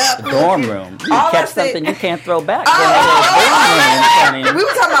picked me up. Dorm room. You All I catch said- something you can't throw back. We Dorm room,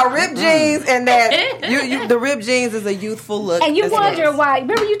 were talking about ripped jeans, and that the ripped jeans is a youthful look. And you as wonder well. why.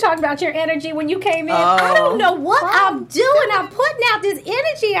 Remember you talking about your energy when you came in? I don't know what I'm doing. I'm putting out this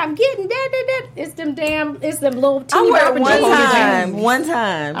energy. I'm getting that. It's them little I teeny wore it bopping one jeans. time. One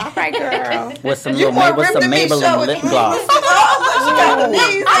time. All right, girl. with some You little more with some ripped than me, show Maybelline it. lip gloss. She got the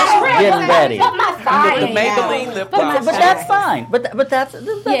knees. Getting ready. Put my thigh The out. Maybelline lip Put my gloss. But that's fine. But that's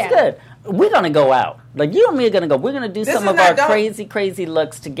Yeah. good. We're gonna go out. Like you and me are gonna go. We're gonna do This some is of not our done. crazy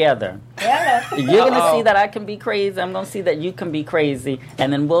looks together. You're gonna see that I can be crazy. I'm gonna see that you can be crazy,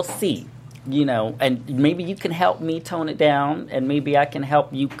 and then we'll see. And maybe you can help me tone it down, and maybe I can help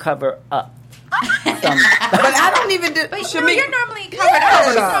you cover up. Some, But I don't even do. But Shamik- you're normally covered up.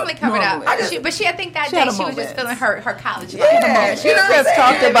 She's Yeah. normally covered up. Normally. I think that She day had a she was just moment. feeling her college life. Yeah, she just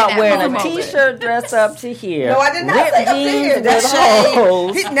talked about That wearing a moment. t-shirt dress up to here. No, I did not ripped say up to jeans here. with That's shade.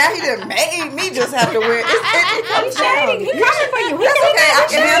 holes. Now he done made me just have to wear it. It comes down. He coming for you. He That's did okay. I that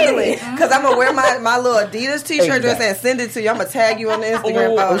can handle it because I'm gonna wear my little Adidas t-shirt dress Exactly. and send it to you. I'm gonna tag you on the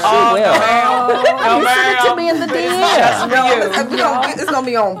Instagram Oh, post. she will. No, Send it to me in the DM. It's gonna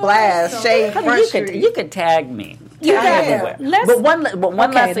be on blast. Shade Honey, front you could tag me. You Tag got everywhere. it. Let's- But one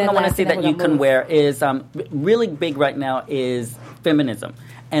Okay, last thing that I want to last say thing that we're you gonna can move. wear is really big right now is feminism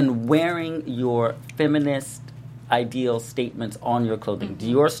and wearing your feminist ideal statements on your clothing.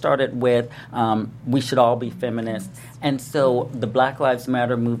 Yours started with, we should all be feminists. And so the Black Lives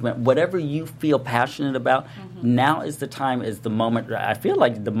Matter movement, whatever you feel passionate about, now is the time, is the moment. I feel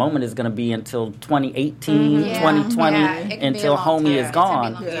like the moment is going to be until 2018, 2020, until homie is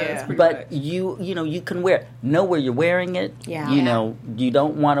gone. But you know, you can wear, know where you're wearing it. You know, you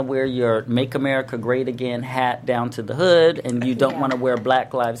don't want to wear your Make America Great Again hat down to the hood, and you don't want to wear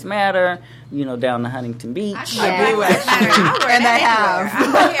Black Lives Matter, you know, down to Huntington Beach. I do actually. And I have.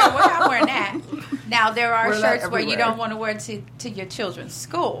 I'm wearing that. Now, there are shirts where you don't want to wear to your children's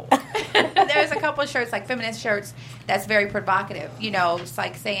school. There's a couple of shirts, like feminist shirts, that's very provocative. You know, it's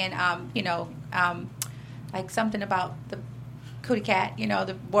like saying, like something about the cootie cat, you know,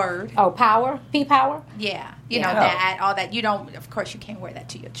 the word. Oh, power? P-power? Yeah. You know, that, all that. You don't, of course, you can't wear that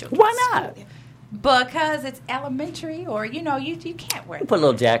to your children. Why not? Because it's elementary, or, you know, you can't wear it. Put a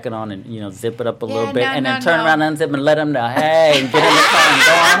little jacket on and, you know, zip it up a little bit, and then turn around and unzip and let them know, hey, get in the car and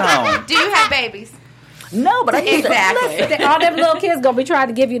go on home. Do you have babies? No, but I used Exactly. All them little kids gonna be trying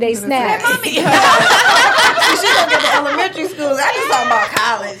to give you their snacks. She don't get to elementary schools. I just talking about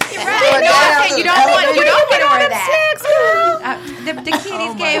college. Right. No, you don't get to wear that. The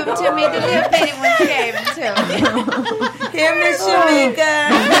kiddies gave them to me. The little bitty ones gave them to me. Here, Miss Shamika.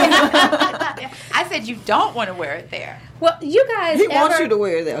 I said you don't want to wear it there. Well, you guys He wants you to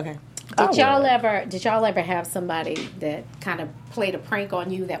wear that. Okay. Did y'all ever have somebody that kind of played a prank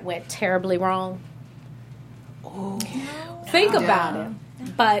on you that went terribly wrong? Think about it.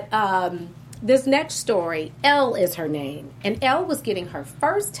 But this next story, Elle is her name, and Elle was getting her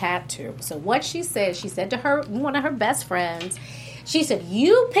first tattoo. So what she said to her, one of her best friends, she said,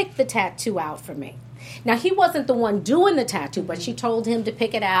 "You pick the tattoo out for me." Now, he wasn't the one doing the tattoo, but she told him to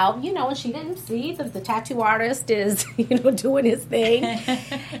pick it out, you know, and she didn't see that the tattoo artist is, you know, doing his thing.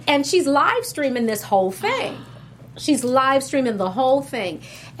 And she's live streaming this whole thing. She's live streaming the whole thing.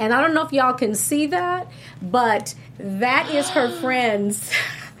 And I don't know if y'all can see that, but that is her friend's.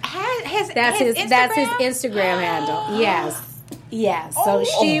 That's his Instagram handle. Yes. So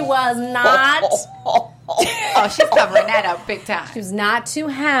she was not. Oh, she's covering that up big time. She was not too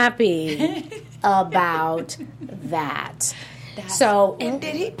happy about that. So, and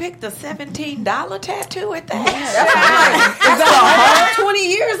did he pick the $17 tattoo at that? That's 20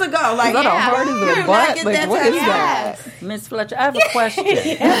 years ago. Like, is that a heart in the butt? Like, what is that? Miss Fletcher, I have a question.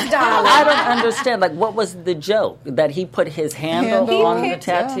 I don't understand. Like, what was the joke? That he put his handle on the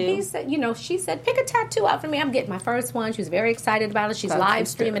tattoo? He said, you know, she said, pick a tattoo out for me. I'm getting my first one. She was very excited about it. She's live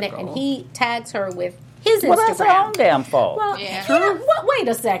streaming it, and he tags her with his Instagram. Well, that's her own damn fault. Well, wait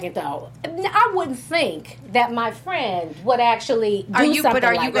a second, though. I wouldn't think that my friend would actually do something like that. But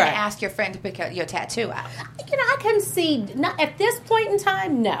are you going to ask your friend to pick your tattoo out? You know, I can see, not at this point in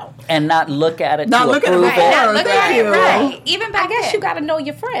time, no. And not look at it not to look approve at it. Not look at it, right. Even back I guess then. you got to know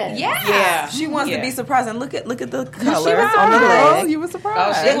your friend. Yeah. She wants to be surprised. And look at the colors on the Oh, leg. you were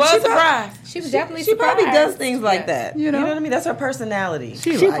surprised. She was surprised. She was definitely She surprised. probably does things like that. You know what I mean? That's her personality.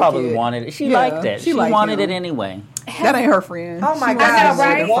 She probably wanted it. She liked it. She liked wanted him. it anyway. That ain't her friend. Oh my She God, wasn't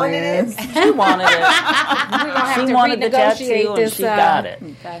right? with her Wanted it. friends. She wanted it. have She to wanted the tattoo renegotiate and this, she got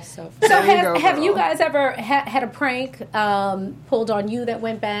it. That's so So There you go, have girl. you guys ever had a prank pulled on you that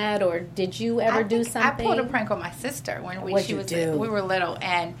went bad, or did you ever do something? I pulled a prank on my sister when What'd she you was do? we were little,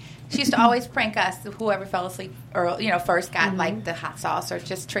 and she used to always prank us. Whoever fell asleep or first got like the hot sauce or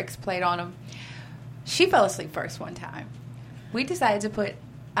just tricks played on them. She fell asleep first one time. We decided to put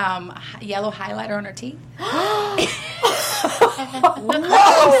yellow highlighter on her teeth.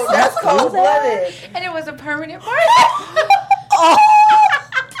 Whoa, that's cold-blooded. And it was a permanent mark.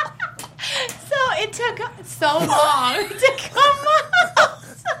 So it took so long to come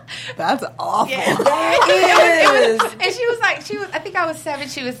off. That's awful. Yeah. It was, and she was like, I think I was 7,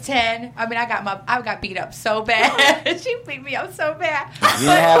 she was 10. I mean, I got beat up so bad. She beat me up so bad. You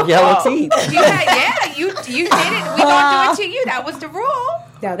have yellow teeth. You did it. We gonna do it to you. That was the rule.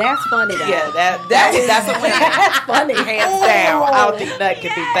 No, that's funny. Though. Yeah, that's a win. That's funny. Hands down. I don't think nothing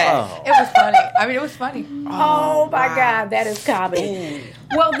can be bad. It was funny. I mean, it was funny. Oh my God, that is comedy.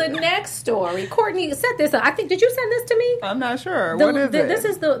 Well, the next story, Courtney set this up. I think, did you send this to me? I'm not sure. What is it? This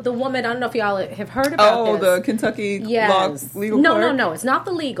is the woman. I don't know if y'all have heard about this. The Kentucky law legal clerk? No. It's not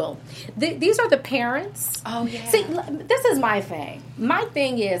the legal. These are the parents. Oh, yeah. See, this is my thing. My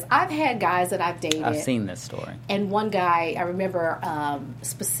thing is, I've had guys that I've dated. I've seen this story. And one guy, I remember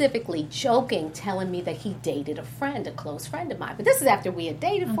specifically joking, telling me that he dated a close friend of mine. But this is after we had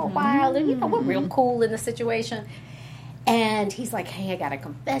dated for a while, and we're real cool in the situation. And he's like, "Hey, I got a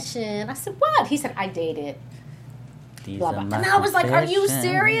confession." I said, "What?" He said, "I dated blah, blah. And I was like, are you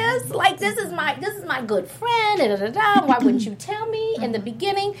serious? Like, this is my good friend. Da, da, da, da. Why wouldn't you tell me in the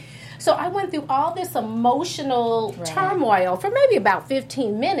beginning? So I went through all this emotional turmoil for maybe about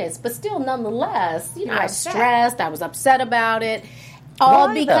 15 minutes, but still, nonetheless, you know, I was stressed. I was upset about it.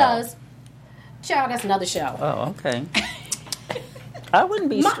 All because, child, that's another show. Oh, okay. I wouldn't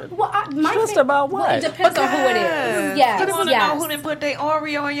be stressed about what? Well, it depends on who it is. Yes, You want to know who didn't put their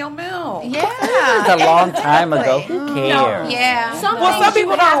Oreo in your milk. Yeah. It was a long time ago. Who cares? Yeah. Some things you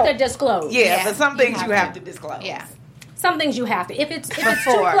have to disclose. Yeah, but some things you have to disclose. Yeah. Some things you have to. If it's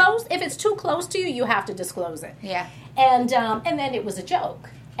too close to you, you have to disclose it. Yeah. And then it was a joke.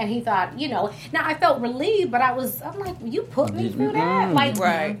 And he thought, you know. Now I felt relieved, but I'm like, you put me through that. Like,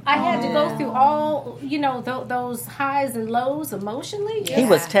 I had to go through all, you know, those highs and lows emotionally. He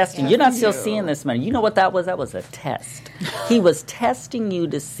was testing. You're not still seeing this man. You know what that was? That was a test. He was testing you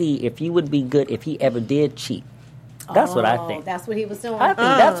to see if you would be good if he ever did cheat. That's what I think. That's what he was doing. I think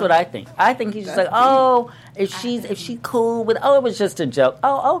that's what I think. I think he's just like, if she cool with, it was just a joke.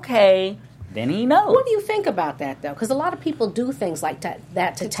 Oh, okay. Then he knows. What do you think about that, though? Because a lot of people do things like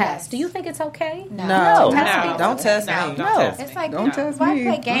that to test. Do you think it's okay? No. Don't test me. No. It's like, don't test why me.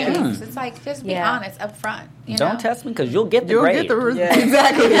 play games? It's like, just be honest up front. Don't test me because you'll get the grade.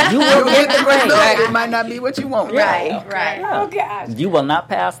 Exactly. You will get the grade. It might not be what you want. Right. Oh, gosh. You will not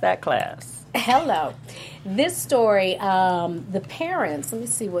pass that class. Hello. This story, the parents, let me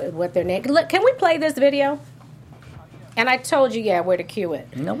see what their name. Look, can we play this video? And I told you, where to cue it.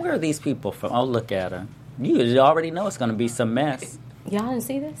 You know, where are these people from? Oh, look at her. You already know it's going to be some mess. Y'all didn't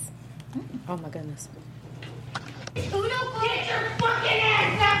see this? Oh, my goodness. Get your fucking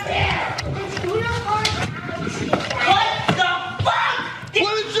ass up here! What the fuck?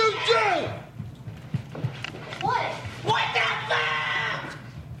 What did you do? What the fuck?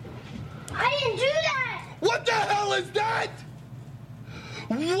 I didn't do that! What the hell is that?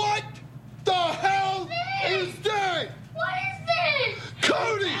 What the hell is that? What is this?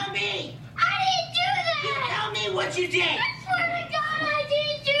 Cody! Tell me! I didn't do that! You tell me what you did! I swear to God, I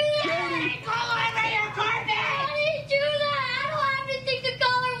didn't do that! Cody! Call over your carpet! I didn't do that! I don't have anything to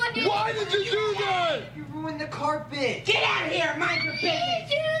color with it! Why did you do that? You ruined the carpet. Get out of here! Mind your business! I didn't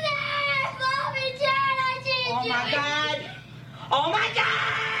do that! Mom and Dad, I didn't do that! Oh my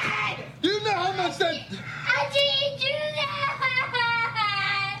God! You know how much that... I didn't do that!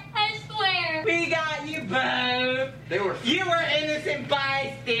 I swear! We got you both. You were innocent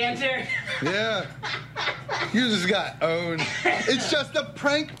bystander. Yeah. You just got owned. It's just a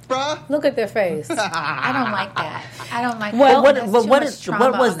prank, bruh. Look at their face. I don't like that. I don't like Well, that. what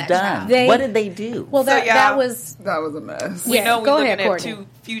was done? What did they do? Well, that was a mess. We know go we're ahead, looking at Courtney. two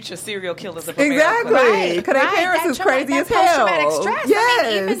future serial killers of America. Exactly. Because their parents is crazy as hell. Stress. Yes. I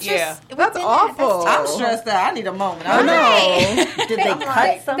mean, even just That's awful. I'm stressed out. I need a moment. I know. Did they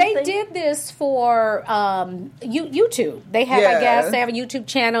cut something? They did this for YouTube. They have, I guess, they have a YouTube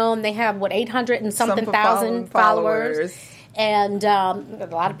channel, and they have 800 and something thousand followers. And a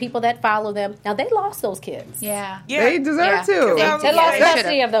lot of people that follow them. Now, they lost those kids. Yeah. They deserve to. They lost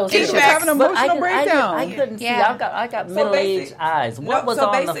custody of those She kids. was having an emotional breakdown. I couldn't see. I got middle-aged eyes. What was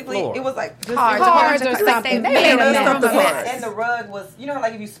on the floor? It was like Cards or something. They made a mess. And the rug was, you know,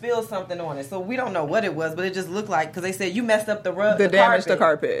 like if you spill something on it. So we don't know what it was, but it just looked like, because they said you messed up the rug, The damage to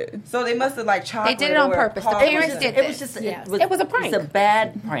carpet. So they must have like chocolate. They did it on purpose. The parents did It was this. just. Yes. It It was a prank. It's a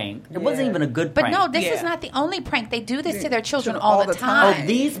bad prank. It wasn't even a good But prank. no, this is not the only prank. They do this to their children all the time. Oh,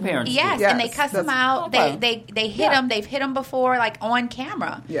 these parents. Yes, do. and they cuss them out. They hit them. They've hit them before, like on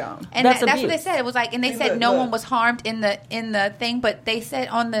camera. Yeah, and that's what they said. It was like, and they said no one was harmed in the thing, but they said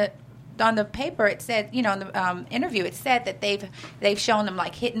on the paper it said, you know, in the interview it said that they've shown them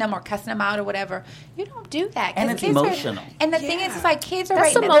like hitting them or cussing them out or whatever. You don't do that, And it's kids emotional. And the thing is, it's like kids are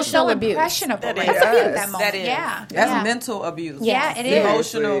That's right. emotional They're so abuse. impressionable. That Right? is. That's abuse. Yes. That moment. That is. Yeah, That's mental abuse. Yeah, it is.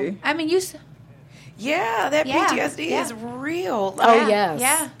 Emotional. I mean, you. Yeah, that Yeah, PTSD yeah. is real. Oh, Like, yes.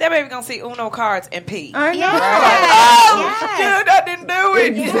 Yeah. that baby gonna see Uno cards and pee. I know. Yeah. Dude, I didn't do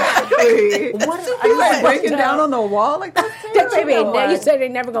it. Exactly. What? He's like breaking down on the wall like that. That baby, you said they're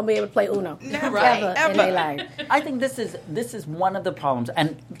never going to be able to play Uno. Never. Ever Ever. in their life. I think this is one of the problems,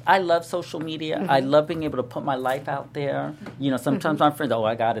 and I love social media. Mm-hmm. I love being able to put my life out there. You know, sometimes my friends,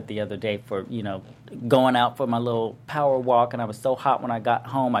 I got it the other day for, you know, going out for my little power walk, and I was so hot when I got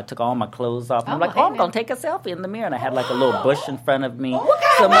home. I took all my clothes off. And I'm like, I'm gonna take a selfie in the mirror, and I had like a little bush in front of me. Like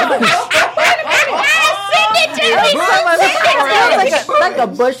a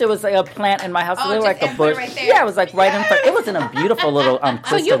bush. It was like a plant in my house. It looked like a bush. Right there. Yeah, it was like right in front. It was in a beautiful little So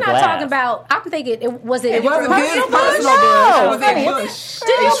crystal you're not glass. talking about? I'm thinking it wasn't It wasn't his personal personal bush? bush. It No, was a bush.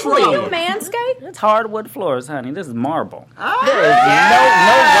 Do you Seriously. manscape? It's hardwood floors, honey. This is marble. There is no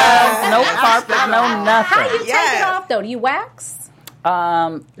rugs, no carpet, no nothing. How do you take it off though? Do you wax?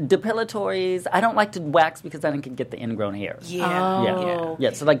 Depilatories. I don't like to wax because then I can get the ingrown hairs. Yeah.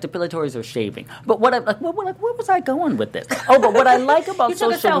 So like depilatories or shaving. But what was I going with this? Oh, but what I like about You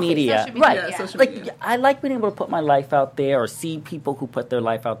took a social selfie. media, Social media, right? yeah. Social Like media. I like being able to put my life out there or see people who put their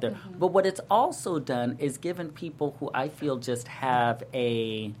life out there. But what it's also done is given people who I feel just have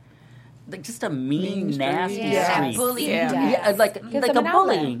just a mean nasty streak. Bullying. Like Gives them a an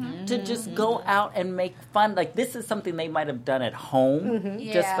outlet. bullying to just go out and make fun. Like this is something they might have done at home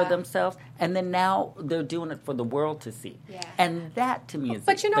just for Yeah. themselves, and then now they're doing it for the world to see. Yeah. And that to me is.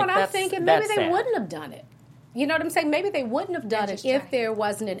 But you know like, what I'm that's- thinking? Maybe that's they sad. wouldn't have done it. You know what I'm saying? Maybe they wouldn't have done it just if trying. there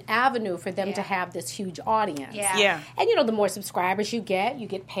wasn't an avenue for them to Yeah. have this huge audience. Yeah. Yeah. And you know, the more subscribers you get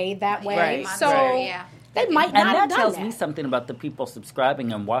paid that way. Right. So Yeah. they might And not have that done tells that. me something about the people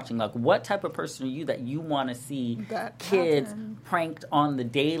subscribing and watching. Like, what type of person are you that you want to see That kids happened. pranked on the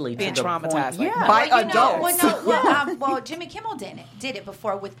daily Being to the traumatized point? like Yeah. By Well, you know, adults. well, Jimmy Kimmel did it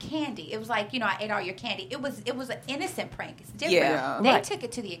before with candy. It was like, I ate all your candy. It was an innocent prank. It's different. Yeah. They Right. took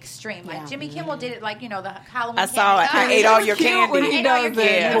it to the extreme. Yeah. Like Jimmy Kimmel did it, like the Halloween. I saw it. candy. I ate all It's your cute candy. when he Ate all your does it.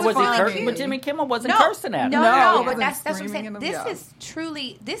 candy. But It was was he really cursing? cute. But Jimmy Kimmel wasn't No, cursing at him. No, No, no, he but that's wasn't what I'm screaming saying. at him, This yeah. is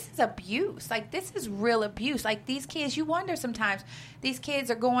truly, this is abuse. Like, this is real abuse. Like, these kids, you wonder sometimes, these kids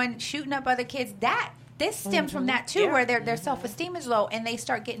are shooting up other kids. This stems from that too, Yeah. where their self-esteem is low and they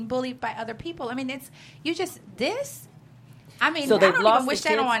start getting bullied by other people. I mean, So I they've don't lost even wish the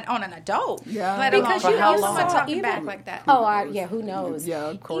that kids? on an adult. Yeah. Let Because alone you how you long saw talking even- back like that. who knows?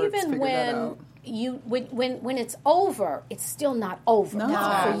 Yeah, courts even figured when that out. when it's over, it's still not over No.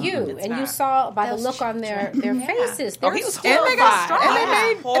 for you. It's And you not. saw by the That's look on their faces. Oh, they're he was still And they got horrified. and they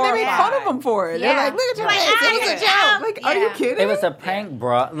made Yeah. fun of him for it. Yeah. They're like, look at your Like, face. It was a joke. Like, are you Yeah. kidding? It was a prank,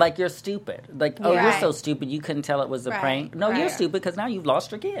 bro. Like, you're stupid. Like, oh, Yeah. you're so stupid. You couldn't tell it was a Right. prank. No, you're Right. stupid because now you've lost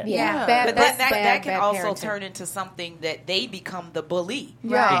your kid. Yeah, Yeah. But that's that bad can also parenting. turn into something that they become the bully.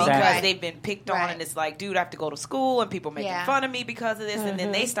 Yeah. Because Exactly. they've been picked on Right. and it's like, dude, I have to go to school and people making Yeah. fun of me because of this. And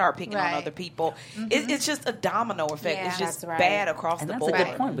then they start picking on Right. other people. It's just a domino effect. Yeah. It's just That's right. bad across And the that's board. a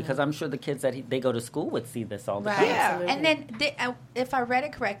good point because I'm sure the kids that they go to school would see this all the Right. time. Yeah. And then, if I read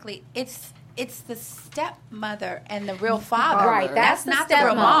it correctly, it's the stepmother and the real father. Right, that's not the the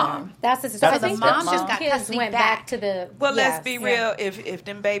real stepmother. mom. That's the That's so the these mom just got kids custody went back. back to the. Well, yes. let's be real. If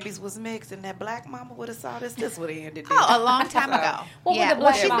them babies was mixed and that black mama would have saw this would have ended. Oh, a long time ago. What would yeah. the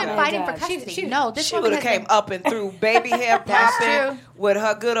black she's mama been have fighting for done? custody. She- no, this She woman would have has came been- up and through baby hair That's popping true. with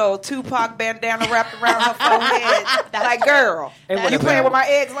her good old Tupac bandana wrapped around her forehead. Like, girl, It you would've playing been- with my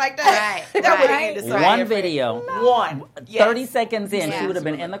eggs like that? Right, That would have right. ended so One different. video, One. Yes. 30 seconds in, Yeah. she would have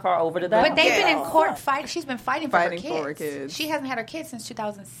been in the car over to that. But they've been in Yeah. court fighting. She's been fighting for Fighting her for her kids. kids. She hasn't had her kids since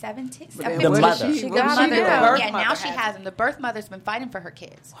 2017. But then The what did mother. She She what got did she them. do? The birth Yeah, now mother she has has them. The birth mother's been fighting for her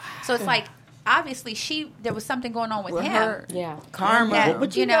kids. So it's like, obviously, there was something going on with With him. her. Yeah. Karma. Yeah.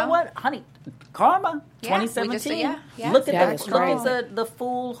 But you You know know? what, honey? Karma, Yeah, we 2017. just- yeah. Look at That that. is Look crazy. at the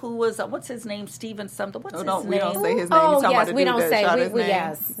fool who was what's his name? Steven something. What's Oh, his don't, name? we don't say his name. He's Oh talking about yes, the we dude don't that say. shot his name.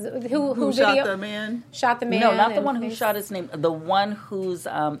 Yes. Who Who video shot the man? Shot the man. No, not the and one who he's- shot his name. The one who's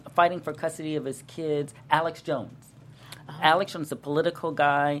fighting for custody of his kids, Alex Jones. Alex Jones, a political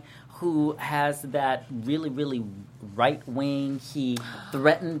guy who has that really, really right wing. He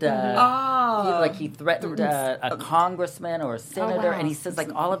threatened, he threatened a congressman or a senator, wow. and he says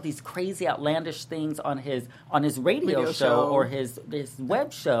like all of these crazy, outlandish things on his radio Video show show. or his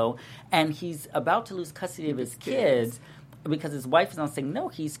web show, and he's about to lose custody of his kids. Because his wife is not saying, no,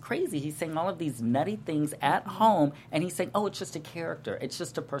 he's crazy. He's saying all of these nutty things at home, and he's saying, oh, it's just a character. It's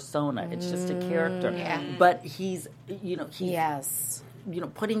just a persona. It's just a character. Yeah. But he's Yes.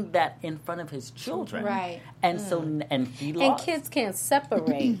 putting that in front of his children. Right. And so, and he And lost. kids can't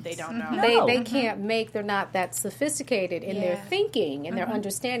separate. They don't know. No. They can't they're not that sophisticated in their Yeah. thinking and their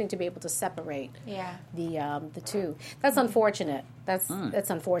understanding to be able to separate Yeah. the two. That's unfortunate. That's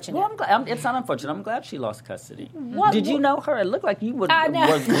unfortunate. Well, I'm glad. It's not unfortunate. I'm glad she lost custody. What- Did you know her? It looked like you would I know.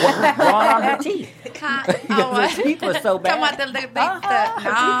 was drawn on her teeth. Oh, Her teeth were so bad. Talking about Her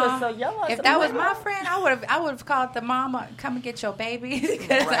teeth nah. were so yellow. I If said, that oh was my my God. friend, I would have called the mama, come and get your baby.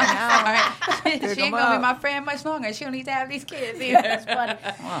 Because I'm sorry. She ain't them going to be up. my friend much longer. She don't need to have these kids either. That's funny.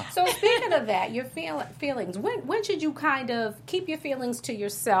 So speaking of that, your feelings. When should you kind of keep your feelings to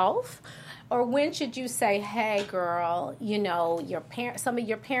yourself, or when should you say, "Hey, girl, some of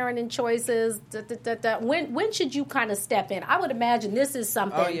your parenting choices." When should you kind of step in? I would imagine this is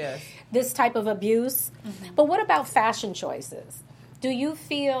something. Oh, yes. this type of abuse. But what about fashion choices? Do you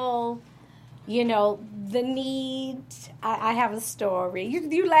feel, the need? I have a story.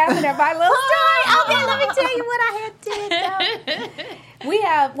 You laughing at my little story? Okay, let me tell you what I had did. We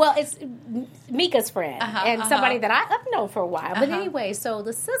have, it's Mika's friend and somebody that I've known for a while. But anyway, so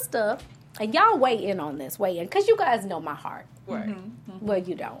the sister, and y'all weigh in on this, because you guys know my heart. Right. Well,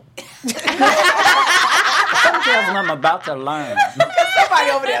 you don't. Sometimes I'm about to learn.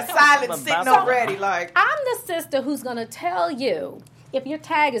 Somebody over there silent, sitting already. Like, I'm the sister who's going to tell you if your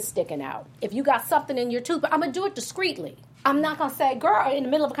tag is sticking out, if you got something in your tooth, but I'm going to do it discreetly. I'm not going to say, girl, in the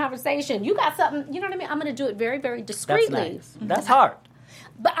middle of a conversation, you got something, you know what I mean? I'm going to do it very, very discreetly. That's nice. That's hard.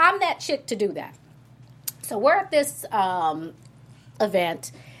 But I'm that chick to do that. So we're at this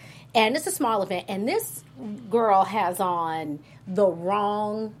event, and it's a small event, and this girl has on the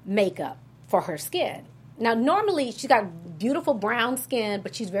wrong makeup for her skin. Now, normally, she's got beautiful brown skin,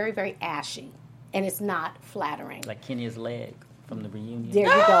 but she's very, very ashy, and it's not flattering. Like Kenya's leg from the reunion. There you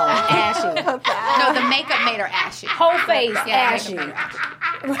go. Ashy. No, the makeup made her ashy. Whole face ashy.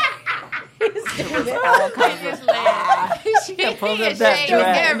 She can pull up that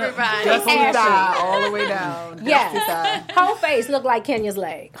dress. Everybody. Just from the thigh all the way down. Yes. Whole face looked like Kenya's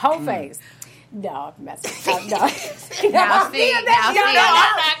leg. Whole face. No, I'm messing up. No. Now see,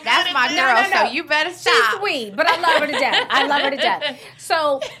 that's my girl, so you better stop. She's sweet, but I love her to death.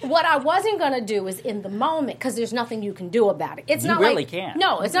 So what I wasn't going to do is in the moment, because there's nothing you can do about it. It's you not really like, can't.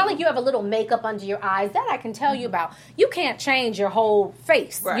 No, it's not like you have a little makeup under your eyes. That I can tell you about. You can't change your whole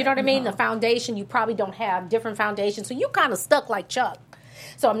face. Right. You know what I mean? The foundation, you probably don't have different foundations, so you kind of stuck like Chuck.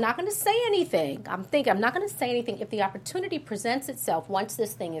 So I'm not going to say anything. I'm not going to say anything if the opportunity presents itself once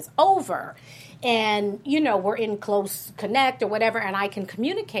this thing is over and, we're in close connect or whatever, and I can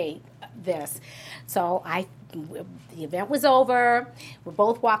communicate this. So the event was over. We're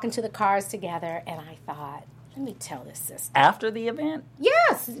both walking to the cars together, and I thought, let me tell this sister. After the event?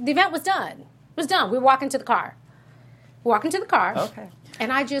 Yes. The event was done. It was done. We were walking to the car. Okay.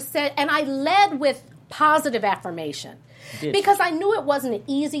 And I just said, and I led with positive affirmation. Because I knew it wasn't an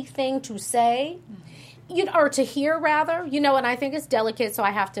easy thing to say, or to hear rather, and I think it's delicate, so I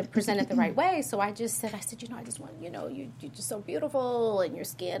have to present it the right way. So I said, I just want, you're just so beautiful in your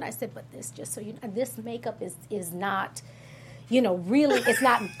skin. I said, but this, just so you know, this makeup is not, really, it's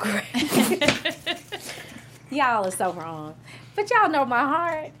not great. Y'all are so wrong. But y'all know my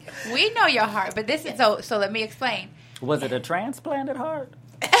heart. We know your heart, but this is, so let me explain. Was it a transplanted heart?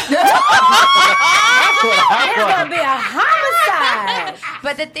 It's gonna be a homicide.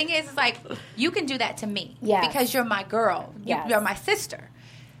 But the thing is, like, you can do that to me because you're my girl. You're my sister.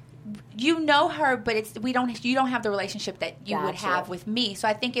 You know her, but you don't have the relationship that you would have with me. So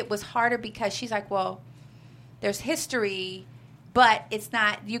I think it was harder because she's like, well, there's history, but it's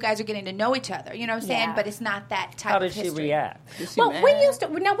not. You guys are getting to know each other. You know what I'm saying? Yeah. But it's not that type of history. How did she react? We used to.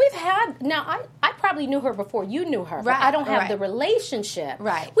 Now I probably knew her before you knew her, but I don't have the relationship.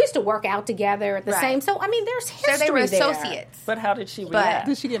 Right. We used to work out together at the same. So I mean, there's history. So they were there. associates. But how did she react?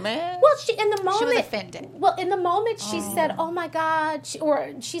 Did she get mad? Well, in the moment she was offended. Well, in the moment she said, "Oh my God,"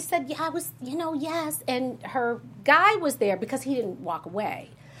 she said, "Yeah, I was, yes," and her guy was there because he didn't walk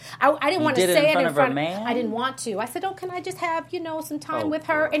away. I didn't want to say it in front of her man. I didn't want to. I said, "Oh, can I just have some time with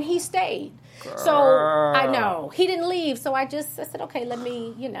her?" And he stayed. Girl. So I know he didn't leave. So I said, "Okay, let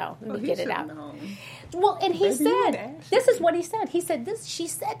me get it out." Well, and he said, "This is what he said." He said, "This." She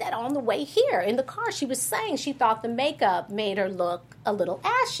said that on the way here in the car. She was saying she thought the makeup made her look a little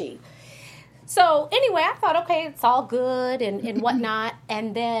ashy. So anyway, I thought, okay, it's all good and whatnot.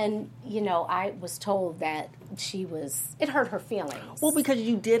 And then, I was told that it hurt her feelings. Well, because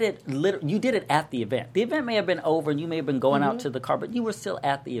you did it at the event. The event may have been over and you may have been going out to the car, but you were still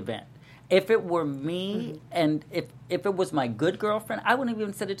at the event. If it were me and if it was my good girlfriend, I wouldn't have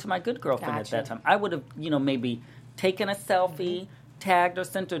even said it to my good girlfriend at that time. I would have, maybe taken a selfie, tagged or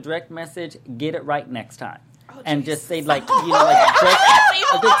sent her a direct message, get it right next time. And just say, just send her a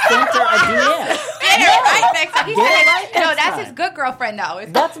DM. Get it right next time. He said, no, that's his good girlfriend, though.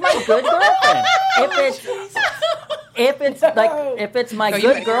 That's my good girlfriend. If it's my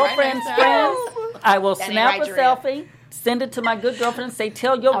good girlfriend's friend, I will snap a selfie, send it to my good girlfriend, and say,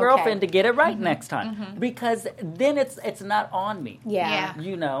 tell your girlfriend to get it right next time. Because then it's not on me. Yeah.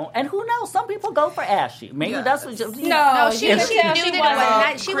 And who knows? Some people go for ashy. Maybe that's what she knew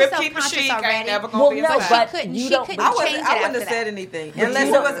that she was self-conscious already. I wouldn't have said anything. Unless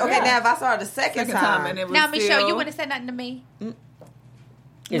it was, now if I saw her the second time. And it was now, Michelle, you wouldn't have said nothing to me?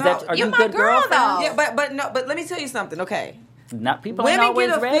 Are you my good girl, though. Yeah, but let me tell you something, okay? not people Women ain't always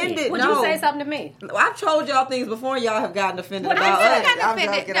get ready. offended. Would No. you say something to me? I've told y'all things before, and y'all have gotten offended Well, about I us. never got I'm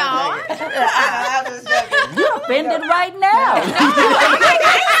offended. joking, No. I'm joking. I'm just joking. You're offended right now.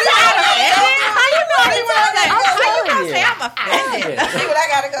 How you gonna say I'm offended? See what I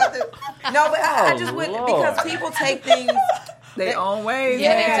gotta go through. No, but I just would, Lord. because people take things Their own ways.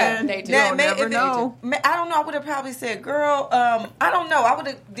 Yeah, man. they do. You Now, don't may- never if it- know. I don't know. I would have probably said, "Girl, I don't know." I would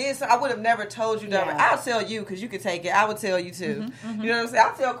have did. I would have never told you that. Yeah. I'll tell you because you could take it. I would tell you too. You know what I'm saying?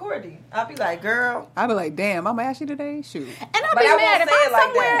 I'll tell Courtney. I'll be like, "Girl." I'd be like, damn, I'm ashy today? Shoot. And I'll But be I won't mad if say it I'm like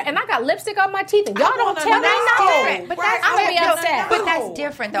somewhere that. and I got lipstick on my teeth and y'all don't wanna tell me know. nothing. But Right. that's I'm gonna be different. upset. But that's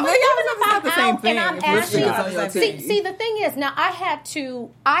different, though. No, Even y'all if not I'm the same out thing. and I'm If lipstick ashy, is on your teeth. see, the thing is, now I had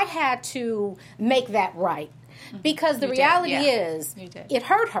to make that right. Because the You did, reality yeah. is, You did. it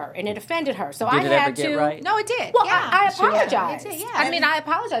hurt her and it offended her. So Did I it ever had get to. right? No, it did. Well, yeah. I Sure. apologize. It did, yeah. I mean, I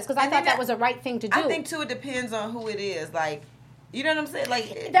apologize because I And thought then that was the right thing to do. I think too, it depends on who it is. Like, you know what I'm saying?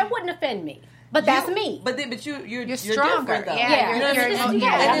 Like that wouldn't offend me, but that's me. But you're stronger. different, though. Yeah, you're- You know what I'm you're- saying? yeah,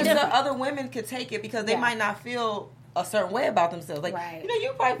 I'm And then different. the other women could take it because they Yeah. might not feel a certain way about themselves. Like, Right. you know,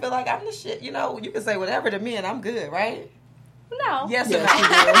 you probably feel like I'm the shit. You know, you can say whatever to me and I'm good, right? No. Yes Yeah, or she no?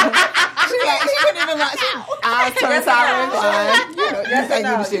 She like, she couldn't even like, eyes turned Yes or sour and no? fine. Yes You or think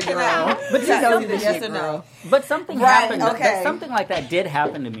no? you the shit, You cannot. girl. But You you know know, you the yes shit, or no? girl. But something Right, happened. okay. Something like that did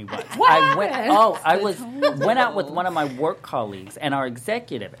happen to me once. What I went. happened? Oh, I went out with one of my work colleagues and our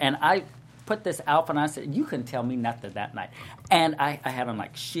executive, and I put this outfit on. I said, "You couldn't tell me nothing that night." And I had on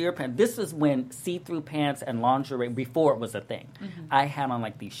like sheer pants. This was when see-through pants and lingerie before it was a thing. I had on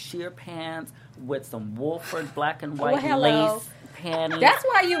like these sheer pants with some Wolford black and white Well, hello. lace panties. That's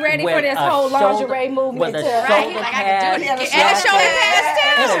why you ready for with this a whole shoulder- lingerie movement with a too. Right, shoulder he's like, I pad can do it. And a jacket. shoulder pads too.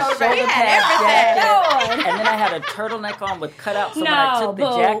 And a shoulder He had pad everything. jacket. And then I had a turtleneck on with cutouts. So when No, I took the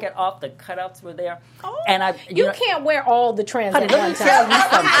boo. jacket off, the cutouts were there. And I, You know, can't wear all the trends honey, at let one me tell you time.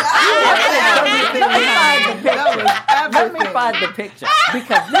 something. Let me find the picture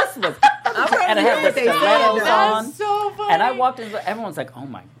because this was. And I had the stilettos on. So funny. And I walked in, everyone's like, "Oh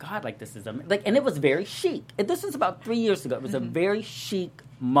my god!" Like this is like, and it was very chic. This was about 3 years ago. It was a very chic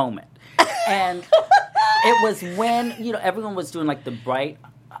moment, and it was when everyone was doing like the bright,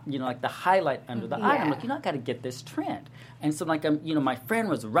 like the highlight under the eye. I'm like, I got to get this trend. And so like my friend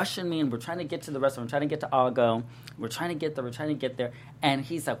was rushing me, and we're trying to get to the restaurant, we're trying to get to Algo, we're trying to get there, and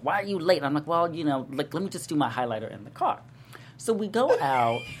he's like, "Why are you late?" And I'm like, "Well, like let me just do my highlighter in the car." So we go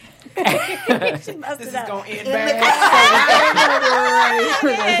out. This is going to end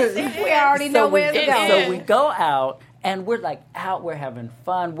We already know where it's going. So we go out, and we're like out, we're having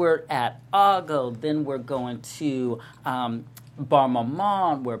fun. We're at Algo, then we're going to Bar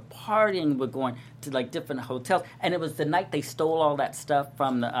Maman, we're partying, we're going to like different hotels. And it was the night they stole all that stuff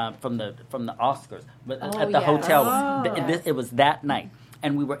from the Oscars. But at the yes. hotel. Yes. It was that night.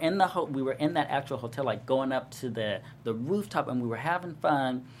 And we were in that actual hotel, like going up to the rooftop, and we were having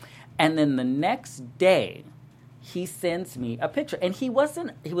fun. And then the next day, he sends me a picture. And he was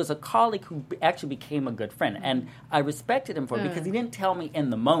a colleague who actually became a good friend. And I respected him for it because he didn't tell me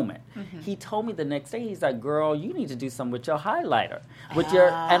in the moment. He told me the next day, he's like, "Girl, you need to do something with your highlighter."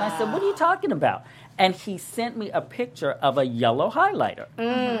 And I said, "What are you talking about?" And he sent me a picture of a yellow highlighter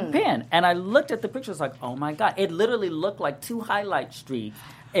pen. And I looked at the picture, I was like, oh my God. It literally looked like 2 highlight streaks.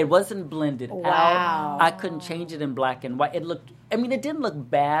 It wasn't blended out. I couldn't change it in black and white. It didn't look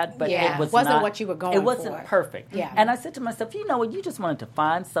bad, but Yeah, it wasn't not, what you were going It wasn't for. perfect. Yeah. And I said to myself, you know what? You just wanted to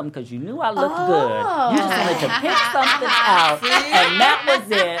find something because you knew I looked good. You just wanted to pick something out, and that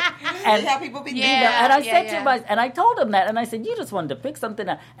was it. And how people be and I said to and I told him that, and I said, you just wanted to pick something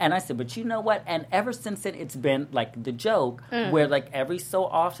out. And I said, but you know what? And ever since then, it's been like the joke where like every so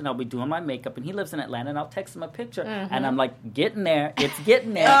often I'll be doing my makeup, and he lives in Atlanta, and I'll text him a picture, and I'm like, getting there. It's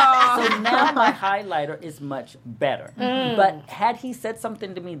getting there. So now my highlighter is much better. But had he said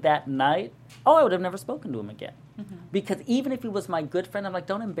something to me that night, I would have never spoken to him again. Because even if he was my good friend, I'm like,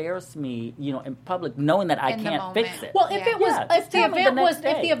 don't embarrass me, in public, knowing that I can't fix it. Well, if it was,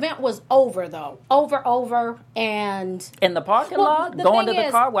 if the event was over though, over, and in the parking lot, going to the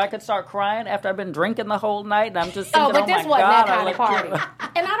car where I could start crying after I've been drinking the whole night, and I'm just thinking, but this wasn't God, that kind of party.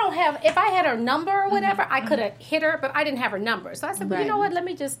 And I don't have. If I had her number or whatever, I could have hit her, but I didn't have her number. So I said, well, you know what? Let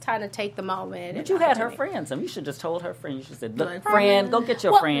me just kind of take the moment. But you had her friends, and you should just told her friend. You should say, look, friend, go get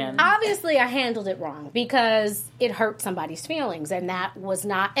your friend. Obviously, I handled it wrong because it hurt hurt somebody's feelings, and that was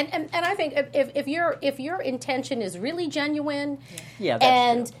not. And I think if your intention is really genuine,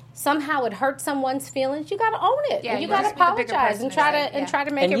 and somehow it hurt someone's feelings, you got to own it. Yeah, you got to apologize and try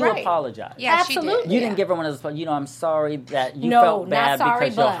to make it right. And you apologize. Yeah, absolutely. You didn't give her one of those. I'm sorry that you felt bad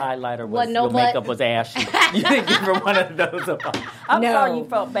because your highlighter was your makeup was ashy. You didn't give her one of those. I'm sorry you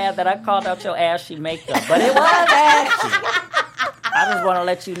felt bad that I called out your ashy makeup, but it was ashy. I just want to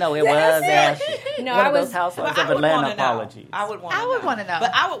let you know it was ashy. No, one of those Housewives of Atlanta apologies. I would want to know.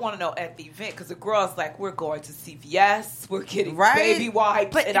 But I would want to know at the event because the girl's like, we're going to CVS, we're getting baby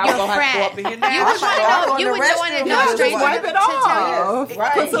wipes, and I'm going to have to go up in here now. You would want to know straight wipe it off.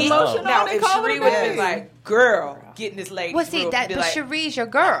 Right. Put some lotion now, on it. If Cherie would have been like, girl, getting this lady. Well, see, but Cherie's your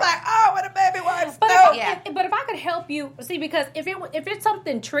girl. I'm like, oh, what a baby wipes. But if I could help you, see, because if it's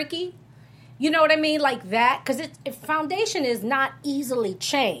something tricky, you know what I mean, like that, because foundation is not easily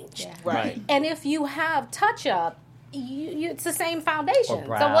changed. Yeah. Right. And if you have touch up, it's the same foundation. So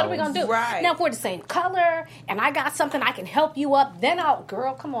what are we gonna do? Right. Now if we're the same color, and I got something I can help you up, then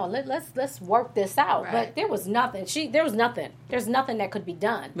girl, come on, let's work this out. Right. But there was nothing. There's nothing that could be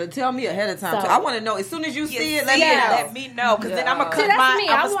done. But tell me ahead of time. So, I want to know as soon as you see it. Let me know, because then I'm gonna cut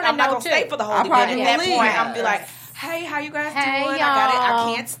I'm not gonna stay for the whole event. At that point, I'm gonna be like, hey, how you guys doing? Y'all.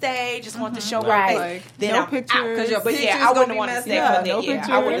 I can't stay. Just want to show my face. Like, Then no I'm pictures. But I wouldn't want to stay for no that. pictures.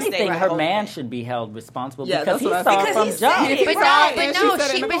 I wouldn't If stay. anything, her man should be held responsible because that's he what I saw think. from jump.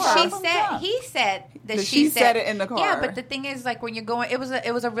 He said that she said it in the car. Yeah, but the thing is, like when you're going, it was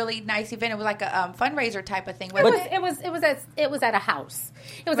a really nice event. It was like a fundraiser type of thing. It was at a house.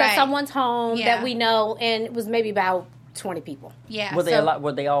 It was at someone's home that we know, and it was maybe about 20 people. Yeah.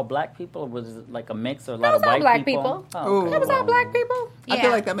 Were they all black people, or was it like a mix or a lot of white black people? Oh, okay. It was all black people. I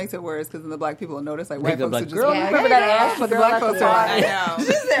feel like that makes it worse because then the black people will notice, like white folks like, are just girl, remember that ass? But the black folks are I know.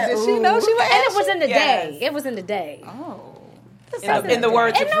 Did she know she was? And it was in the day. It was in the day. Oh. In the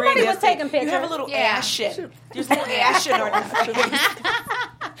words and of nobody Rita, was taking pictures. you have a little ashen. There's a little ashen on your face.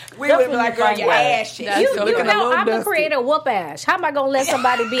 We would be like, girl, you're ashy. You know, I'm going to create a whoop ash. How am I going to let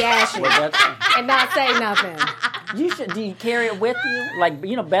somebody be ashy and not say nothing? Do you carry it with you? Like,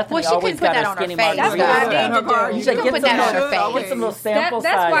 Bethany she always couldn't put got that her on her skinny face. margarita. That's what I need to do. You should You put that on her face. Get some little sample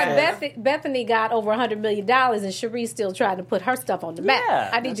That's why size. Bethany got over $100 million and Cherie's still trying to put her stuff on the map. Yeah,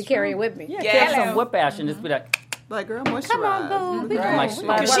 I need to carry it with me. Yeah, carry some whip ash and just be like, girl, moisturize. Come on, boo.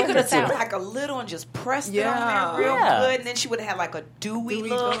 Because she could have took like a little and just pressed it on there real good, and then she would have had like a dewy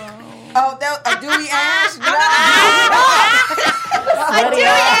look. Oh, a dewy ash? A dewy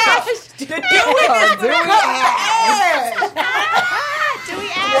ash. The dewy ash.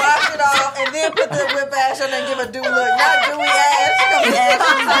 Wash it off and then put the whip ash on and give a dewy look. Not dewy ash.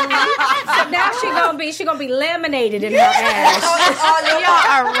 So now she gonna be laminated in her ass. Y'all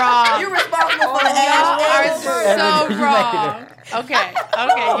are wrong. You're responsible for the ash. Y'all are so wrong. Okay,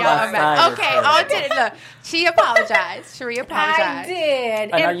 y'all are mad. Okay, look, she apologized. Cherie apologized. I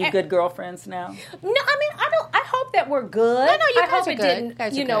did. And are you good girlfriends now? No, I mean, I hope that we're good. No, you I guys hope are it good.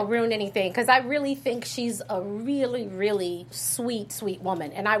 didn't, ruin anything, because I really think she's a really, really sweet, sweet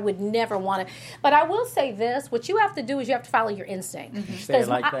woman, and I would never want to. But I will say this: what you have to do is you have to follow your instinct. You say it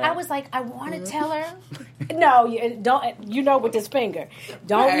like that? I was like, I want to tell her. No, you don't. You know, with this finger,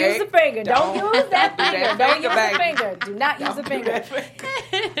 don't use the finger. Don't use that finger. Don't use the finger. Do not use the finger.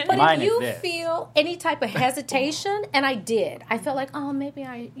 But Mine if you is this. feel any type of hesitation, and I did, I felt like, oh, maybe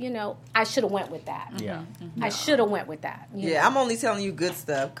I should have went with that. Yeah. I should have went with that. Yeah, I'm only telling you good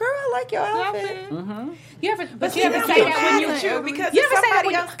stuff. Girl, I like your outfit. Mm-hmm. You ever say Because you ever say that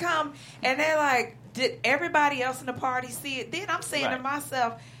somebody else come and they're like, did everybody else in the party see it? Then I'm saying to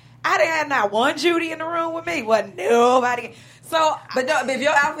myself, I didn't have not one Judy in the room with me. Wasn't nobody. So, but if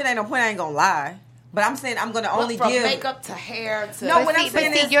your outfit ain't on point, I ain't gonna lie. But I'm saying I'm going to only from give makeup to hair to. No, what I'm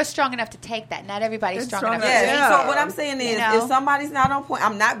saying is you're strong enough to take that. Not everybody's strong enough. Yeah. So what I'm saying is, if somebody's not on point,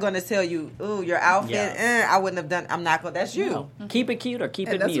 I'm not going to tell you, "Ooh, your outfit, I wouldn't have done." I'm not going. That's you. No. Keep it cute or keep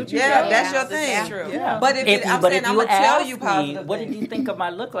it mute. That's your thing. That's true. Yeah. But if I'm going to tell you positive. What did you think of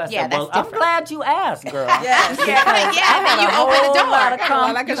my look last Yeah, night? Well, I'm glad you asked, girl. Yes. You open the door.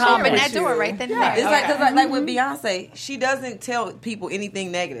 You open that door right then and there. It's like because like with Beyonce, she doesn't tell people anything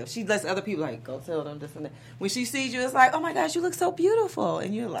negative. She lets other people like go tell them this and that. When she sees you, it's like, oh my gosh, you look so beautiful,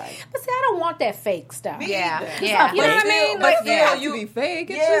 and you're like, but see, I don't want that fake stuff. Yeah. You know what I mean? But still, you be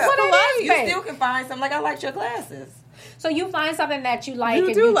fake. It's just polite. You still can find something. Like I liked your glasses. So you find something that you like. You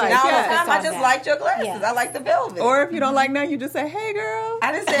and do you like. just Now focus I on just that. liked your glasses. Yeah. I like the velvet. Or if you don't like now, you just say, "Hey, girl."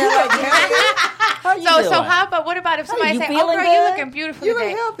 I didn't say I like velvet. How you doing? So how about, what about if somebody you say, "Oh, feeling girl, good? you looking beautiful You look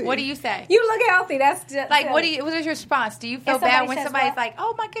today"? healthy. What do you say? You look healthy. That's just, Like, what is your response? Do you feel If somebody bad when says somebody's what? like,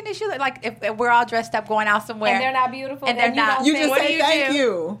 "Oh my goodness, you look like," if we're all dressed up going out somewhere and they're not beautiful, and they're then you not. don't You think- just What do say you thank do?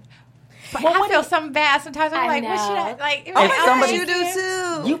 you. But I feel something bad sometimes. I'm I like, what should I know. like? If oh, somebody- You do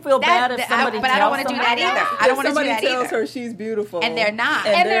too. You feel bad if That- somebody but I don't tells want to do that somebody? either. I don't want to do Somebody that tells either. her she's beautiful, And they're not.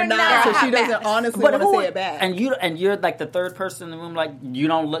 and they're And they're not. So not. she doesn't honestly But want who to say it back. and you're like the third person in the room. Like you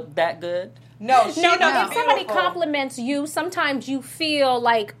don't look that good. No, she No, looks if somebody beautiful. compliments you, sometimes you feel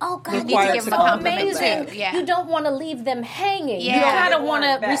like, oh God, You need to give them a compliment amazing. too. Yeah. You don't want to leave them hanging. Yeah. You kind of They want want to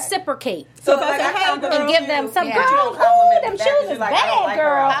it back. reciprocate So if like, I say, I hey, compliment girl, and give them some Yeah. girl. But you don't Ooh, compliment them me back, shoes you're is like, I don't bad, like her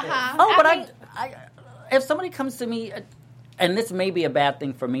girl. outfit. Oh, but mean, if somebody comes to me, and this may be a bad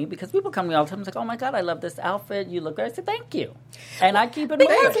thing for me because people come to me all the time and say, "Oh my God, I love this outfit. You look great." I say, "Thank you," and I keep it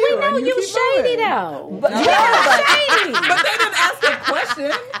because moving. we know and you you keep shady moving. though. But, Shady. But they didn't ask a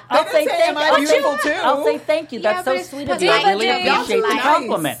question. I'll They say didn't say, thank "Am I you. beautiful too?" I'll say thank you. Yeah, That's but so it's sweet of you. polite. I really Y'all appreciate the nice.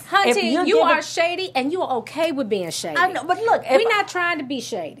 compliment. Hunty, If you're you giving- are shady and you are okay with being shady. I know, but look, We're not trying to be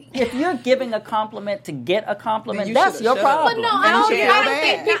shady. if you're giving a compliment to get a compliment, Then you that's should've your shut up. problem. But no, And I don't, you I feel don't bad.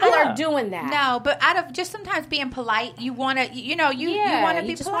 think people Yeah. are doing that. No, but out of just sometimes being polite, you want to, you Yeah, want to you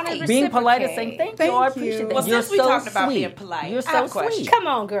be just wanna polite. Being polite is saying Reciprocate. thank you. I Thank you. appreciate that. Well, You're since we so talking about sweet. being polite, You're I have so a question. sweet. Come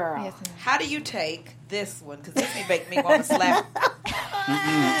on, girl. How do you take this one? Because this may make me want to slap.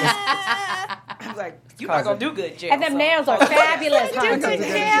 I'm like, you're not gonna do good, Jill. And them nails are fabulous, Hunty.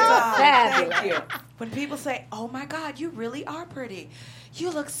 Fabulous. Thank you. When people say, "Oh my God, you really are pretty. You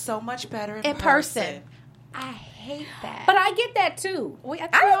look so much better in In person. I hate that. But I get that too. I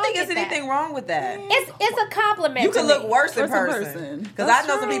don't think there's anything wrong with that. It's a compliment. You to can me. look worse in Person. person. Because That's I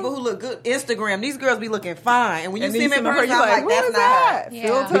know some true. people who look good. Instagram, these girls be looking fine. And when you And see then them in you see person, her, I'm you're like, like, that's who is not that? her. Yeah.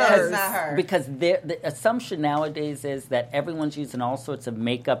 Filters. That's not her. Because the assumption nowadays is that everyone's using all sorts of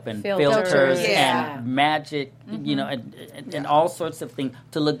makeup and Filters. filters Yeah. and magic, you know, and all sorts of things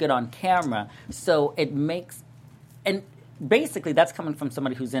to look good on camera. So it makes, and basically that's coming from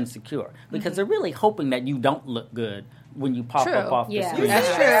somebody who's insecure because they're really hoping that you don't look good when you pop True. up off Yeah. the screen. That's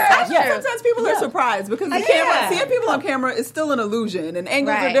true. That's Yeah. true. Sometimes people are surprised because the camera, seeing people on camera is still an illusion, and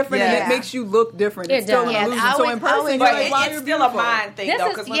angles Right. are different, and Yeah. it makes you look different. It It's still does. an Yeah, illusion. I So always- in person, always- you're But like, wow, it's you're still a beautiful. mind thing, This though,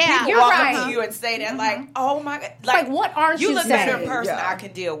 is- because when yeah, people you're walk right. up to you and say that, like, "Oh my God," Like, what aren't you look saying? better in person, Yeah. I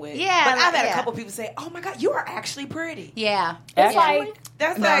can deal with. Yeah, but I've had yeah. a couple people say, "Oh my God, you are actually pretty." Yeah. It's Actually, like,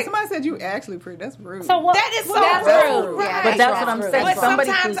 That's Now, like, somebody said you actually pretty. That's rude. so what? That is so that's rude. rude. Right. But that's what I'm saying. but Somebody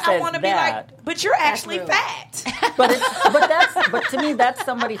who sometimes I says want to be that. like, "But you're actually rude. fat." But to me that's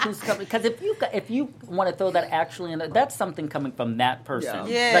somebody who's coming because if you want to throw that actually in, that's something coming from that person.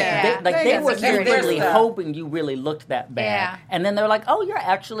 Yeah. Like they That's were security really stuff. hoping you really looked that bad, Yeah. and then they're like, "Oh, you're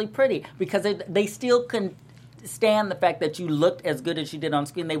actually pretty," because they still couldn't stand the fact that you looked as good as you did on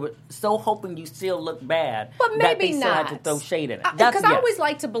screen. They were so hoping you still looked bad, But that maybe they still not. had to throw shade in it. Because I always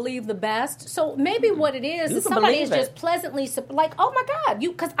like to believe the best. So maybe what it is You is can somebody believe is it. just pleasantly like, oh my God,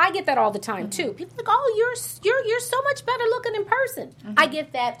 you. Because I get that all the time too. People are like, oh, you're so much better looking in person. I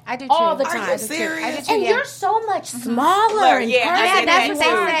get that I do all too. the Are time. you serious? I do too, And yeah. you're so much smaller in Yeah, I person. Yeah, say that's what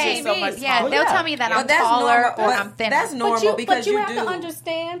that they too. say. Just so much Yeah, smaller. they'll Yeah. tell me that But I'm that's taller normal. or But I'm thinner. that's normal But because you you have do. to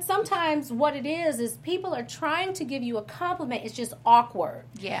understand. Sometimes what it is people are trying to give you a compliment. It's just awkward.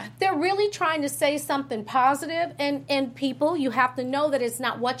 Yeah. They're really trying to say something positive, and people, you have to know that it's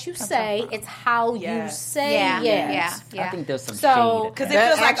not what you say, it's how you Yes. say Yeah, it. yeah, yeah. I think there's some So- shade. Because it That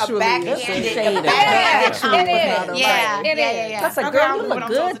feels like a actually- backhanded. There's some a shade. backhanded It is. It is. Yeah, It yeah, is. yeah, yeah. That's like, Okay, girl, I'm you what look I'm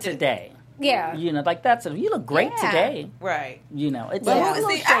good supposed to do. today. Yeah. You know, like you look great Yeah. today. Right. You know, it's But a who- little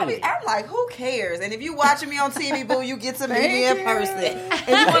see, shady. I'm like, who cares? And if you watching me on TV, boo, you get to meet me in Thank person. you. And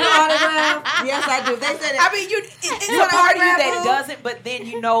you want an autograph? Yes, I do. They said I it. mean, it's You a want an part of you autograph, that boo? doesn't, but then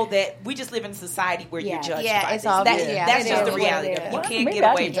you know that we just live in a society where Yeah. you're judged. Yeah, by it's this. all That- good. Yeah, That's it just is the what reality it of it. is. You Well, can't maybe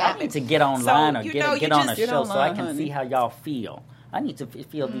get away I from need it. to get online or you get, know, get you on a just get show so I online, can see honey. how y'all feel. I need to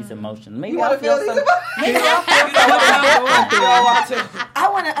feel these emotions. Maybe You I'll want to feel these some. emotions? You don't want to. I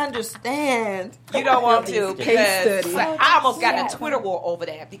want to understand. You don't want to Case because study. I almost got in Yeah. a Twitter war over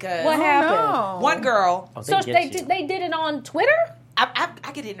that because What happened? No. one girl, Oh, So get you. they did it on Twitter? I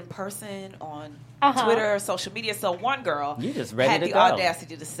get it in person on Uh-huh. Twitter, social media. So one girl You just ready had to the go.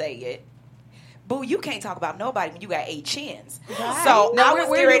 audacity to say it. Boo, you can't talk about nobody when you got 8 chins. Right. So Now, I was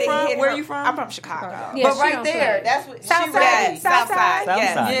where you ready to from? hit Where her. you from? I'm from Chicago. Yeah, But she right don't there, play. that's what South she side. ready. Southside.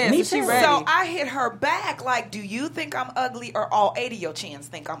 Yes. Southside. Yes, Me she too. ready. So I hit her back like, do you think I'm ugly or all 8 of your chins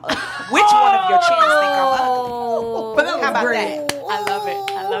think I'm ugly? Which one of your chins think I'm ugly? Oh. But that was How about great. that? I love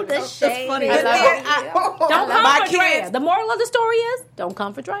it. I love the it. shade. funny. Don't come My for Drea. kids- The moral of the story is, don't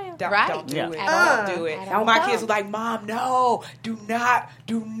come for Drea. Don't do Yeah. it. Don't Don't do it. Don't My come. kids were like, Mom, no, do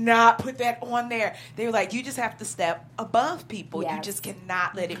not put that on there. They were like, you just have to step above people. You Yes. just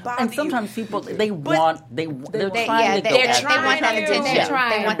cannot let it bother And you. sometimes people they're trying They, to go they at want that you. attention. They're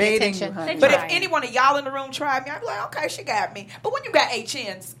trying. They want the Baiting attention. behind But if Right. any one of y'all in the room tried me, I'd be like, okay, she got me. But when you got 8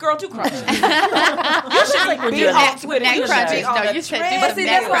 chins, girl, do crunches. You should be on Twitter. Neck You should crunches. be on No, the you should do trend. But some see,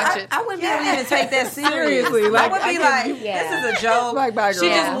 neck that's why crunches. I wouldn't be able to even take that seriously. Seriously, I like, would I be can- like, Yeah. this is a joke. Like, bye, She girl.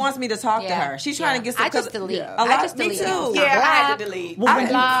 just wants me to talk to her. She's trying to get some. I just 'cause delete. Yeah. A lot, I just me delete. too. Yeah, I had to delete. Well, when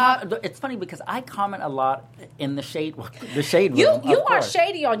you Block. it's funny because I comment a lot in the shade room. You of are course.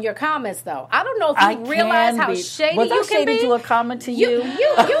 shady on your comments, though. I don't know if you I realize can how be. shady Was you I can shady be. to a comment to you? You've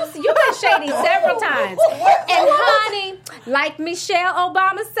been shady several times. And honey, like Michelle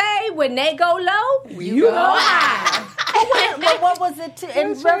Obama say, when they go low, you go high. What was it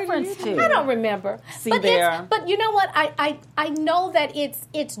in reference to? I don't remember. See but there. But you know what? I know that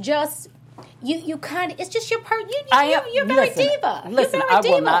it's just you kind of it's just your you're very listen, diva. Listen, you're very I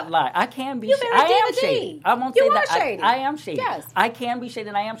diva. will not lie. I can be. You're very I am diva-D. shady. I won't You say are that. shady. I am shady. Yes. I can be shady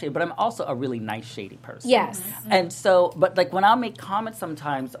and I am shady, but I'm also a really nice shady person. Yes. And so, but like when I'll make comments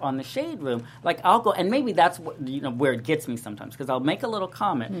sometimes on the shade room, like I'll go, and maybe that's what, where it gets me sometimes because I'll make a little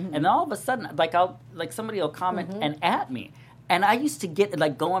comment, and then all of a sudden, somebody will comment and at me. And I used to get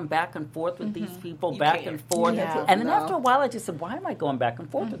like going back and forth with these people, back and forth. Yeah. And then after a while, I just said, why am I going back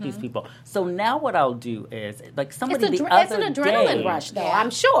and forth with these people? So now what I'll do is, like somebody It's the an other adrenaline day, rush, though. Yeah.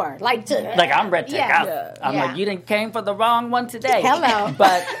 I'm sure. Like I'm ready to Yeah. go. I'm Yeah. like, you didn't came for the wrong one today. Hello.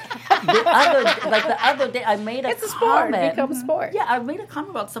 But the other day, I made It's a sport. comment. It becomes a sport. Yeah, I made a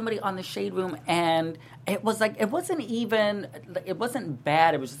comment about somebody on the shade room, and it was like it wasn't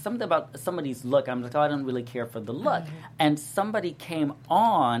bad. It was just something about somebody's look. I'm like, oh, I don't really care for the look. And somebody came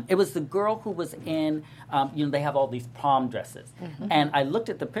on. It was the girl who was in. They have all these prom dresses, and I looked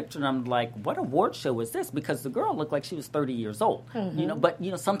at the picture and I'm like, what award show is this? Because the girl looked like she was 30 years old. But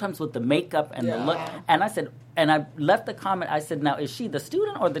sometimes with the makeup and the look. And I said, and I left the comment. I said, now is she the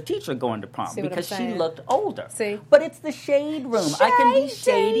student or the teacher going to prom? See what I'm Because she saying? looked older. See? But it's the shade room. I can be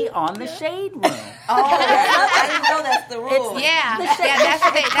shady on the shade room. I didn't know that's the rule. Yeah, The shade- that's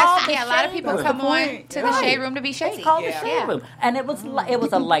what they. it's called That's the yeah. A lot of shade people room. come on point. to the Right. shade room to be shady. It's called the shade room, and it was it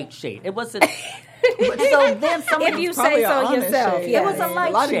was a light shade. It wasn't. So then somebody If you Probably say so an honest yourself, shade. yeah. It was a light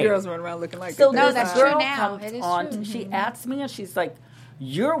A lot shade. of girls run around looking like So that. No, this that's girl true now. comes It is on. true. She asks me, and she's like,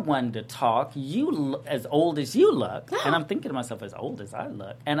 "You're one to talk. You look as old as you look." And I'm thinking to myself, "As old as I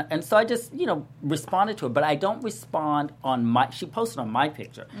look," and so I just responded to her, but I don't respond on my. She posted on my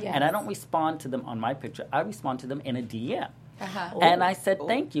picture, Yes. and I don't respond to them on my picture. I respond to them in a DM. Uh-huh. And I said,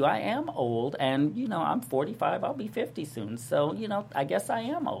 thank you. I am old. And, I'm 45. I'll be 50 soon. So, I guess I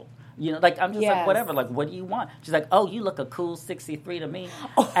am old. I'm just Yes. like, whatever. Like, what do you want? She's like, oh, you look a cool 63 to me.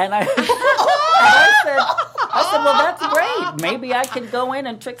 And I said, well, that's great. Maybe I could go in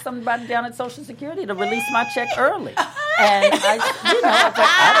and trick somebody down at Social Security to release my check early. And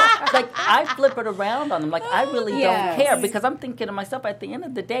I flip it around on them. Like, I really Yes. don't care because I'm thinking to myself, at the end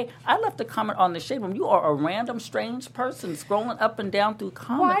of the day, I left a comment on the shade room. You are a random, strange person scrolling up and down through Why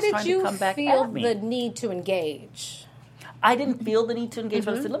comments did trying you to come back feel at me. the need to engage? I didn't feel the need to engage.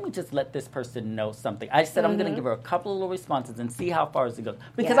 But I said, let me just let this person know something. I said, I'm going to give her a couple of little responses and see how far it goes.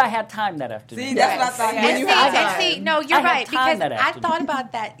 Because Yeah. I had time that afternoon. See, that's what I thought. And You see, had and time. see, no, you're I had right time because that I afternoon. thought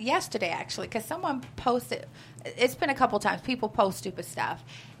about that yesterday actually because someone posted. It's been a couple times people post stupid stuff,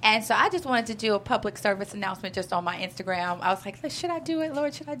 and so I just wanted to do a public service announcement just on my Instagram. I was like, should I do it,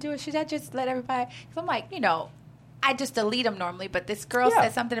 Lord? Should I do it? Should I just let everybody? Because I'm like, I just delete them normally, but this girl Yeah.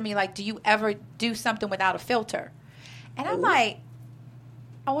 said something to me like, "Do you ever do something without a filter?" And I'm like,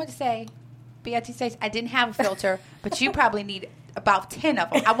 I want to say, BLT says I didn't have a filter, but you probably need about 10 of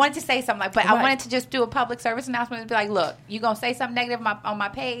them. I wanted to say something like, but I Right. wanted to just do a public service announcement and be like, look, you going to say something negative on my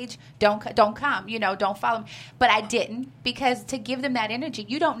page, don't come, don't follow me. But I didn't because to give them that energy,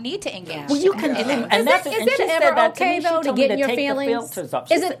 you don't need to engage. Well, you can, and that's Is and she it said ever that to okay me. She though to told me get in your take the feelings? filters off.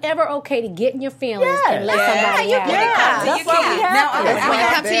 She Is said- it ever okay to get in your feelings Yes. and let Yeah, somebody you have can. it? Yeah. That's why we have Now, to. When it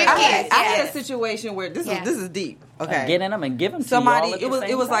comes to your kids, I had a yes. situation where this Yeah. is deep. Okay, Get in them and give them to somebody. you all at It was the it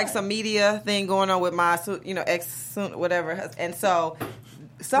same was like time. some media thing going on with my ex whatever, and so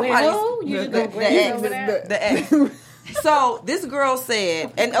somebody Wait, who? You just the, go the crazy ex over that? the ex. So this girl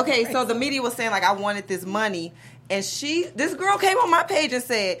said, and okay, so the media was saying like I wanted this money, and this girl came on my page and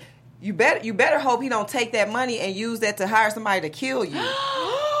said, you better hope he don't take that money and use that to hire somebody to kill you.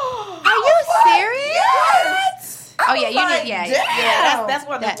 Are you serious? Yes. Oh yeah, you did. Yeah. That's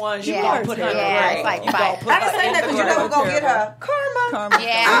one of the ones you yeah, gonna put in the grave. It's like You gonna put I didn't say that because you never gonna get her karma.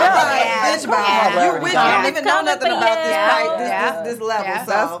 Yeah. Bitch, you don't even know nothing about this level.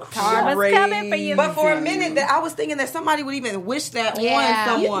 So karma's coming for you. But for a minute, I was thinking that somebody would even wish that on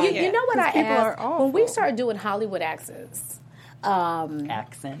someone. You know what I asked when we started doing Hollywood Exes.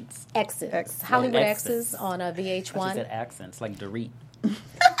 Exes. Hollywood Exes on VH1. I said accents like Dorit.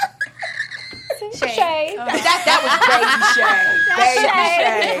 Shade. That was baby shade.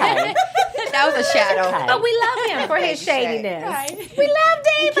 That was a shadow. But we love him for his shadiness. We love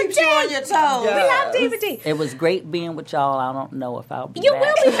David D. Keeps you on your toes. We love David D. It was great being with y'all. I don't know if I'll be You back.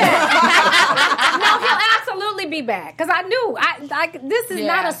 will be back. No, he'll absolutely be back. Because I knew. This is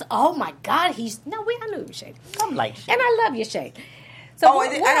not a... Oh, my God. I knew you, Shade. I'm like Shade. And I love you, Shade. So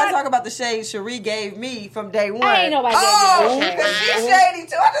I gotta talk about the shade Cherie gave me from day one. Ain't nobody gave you no shade. Because she's shady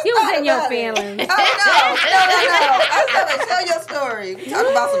too. I just You was in your about feelings. No. I was gonna tell your story. Talk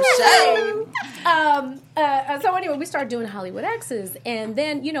about some shade. So anyway, we started doing Hollywood Exes, and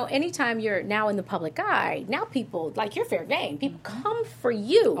then anytime you're now in the public eye, now people like you're fair game. People come for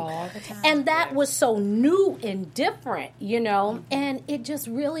you all the time, and that was so new and different, and it just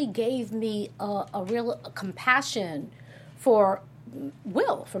really gave me a real compassion for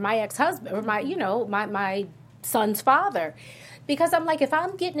Will, for my ex-husband, or my son's father, because I'm like, if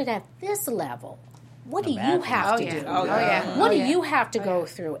I'm getting it at this level, what do you have to do? What do you have to go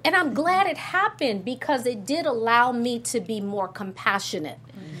through? And I'm glad it happened because it did allow me to be more compassionate,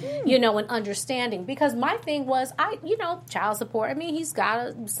 and understanding. Because my thing was, child support. I mean, he's got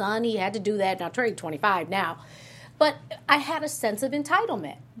a son. He had to do that. Now, Trey's 25 now. But I had a sense of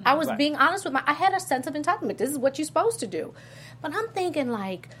entitlement. I was being honest with I had a sense of entitlement. This is what you're supposed to do. But I'm thinking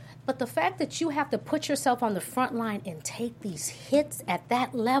but the fact that you have to put yourself on the front line and take these hits at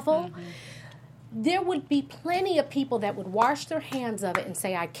that level, there would be plenty of people that would wash their hands of it and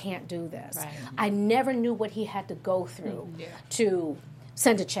say, I can't do this. Right. I never knew what he had to go through to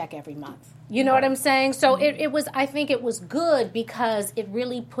send a check every month. You know what I'm saying? So I think it was good because it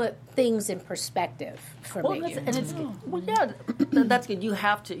really put things in perspective for me. That's good. You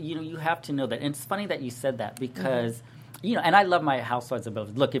have to know that. And it's funny that you said that because and I love my housewives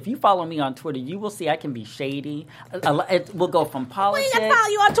ability. Look, if you follow me on Twitter, you will see I can be shady. It will go from politics. We ain't got to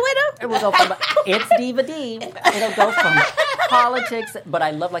follow you on Twitter. It will go from it's Diva D. It'll go from politics, but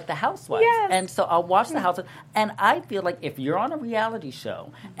I love the housewives. Yes. And so I'll watch the housewives, and I feel like if you're on a reality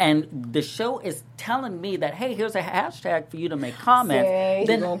show and the show is telling me that, hey, here's a hashtag for you to make comments,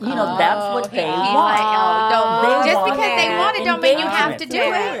 then that's what they want. Just because they want it don't mean you have to do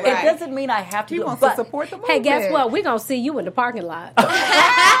it. It doesn't mean I have to do it. Wants to support the movement. Hey, guess what? We're going to see you in the parking lot.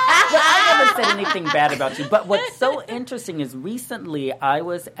 I never said anything bad about you. But what's so interesting is recently I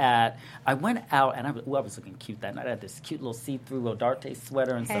went out and I was looking cute that night. I had this cute little see-through Rodarte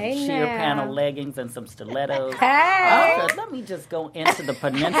sweater and some sheer panel leggings and some stilettos. I said, let me just go into the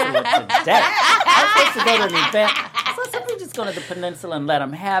peninsula today. I was supposed to go to an event. So let me just go to the peninsula and let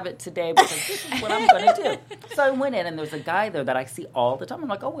them have it today because this is what I'm going to do. So I went in and there's a guy there that I see all the time. I'm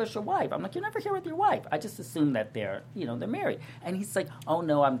like, oh, where's your wife? I'm like, you're never here with your wife. I just assume that they're married. And he's like, oh,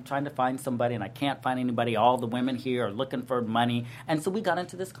 no, I'm trying to find somebody and I can't find anybody. All the women here are looking for money. And so we got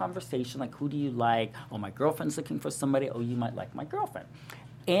into this conversation like, who do you like? Oh, my girlfriend's looking for somebody. Oh, you might like my girlfriend.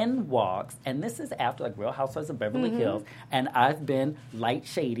 In walks, and this is after Real Housewives of Beverly Hills, and I've been light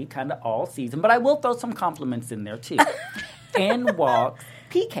shady kind of all season, but I will throw some compliments in there too. In walks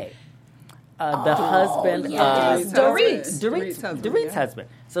PK. The husband of Dorit's husband.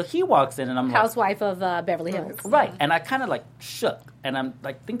 So he walks in, and I'm housewife of Beverly Hills. Right. And I kind of shook. And I'm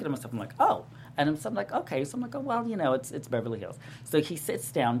thinking to myself, I'm like, oh. And so I'm like, okay. So I'm like, oh, well, it's Beverly Hills. So he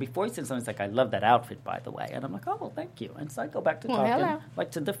sits down. Before he sits down, he's like, I love that outfit, by the way. And I'm like, oh, well, thank you. And so I go back to talking,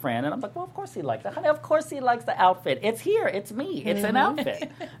 to the friend. And I'm like, well, of course he likes it. Honey, of course he likes the outfit. It's here. It's me. It's an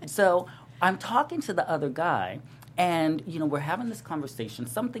outfit. So I'm talking to the other guy. And, we're having this conversation.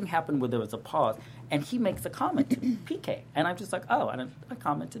 Something happened where there was a pause. And he makes a comment to PK. And I'm just like, oh. And I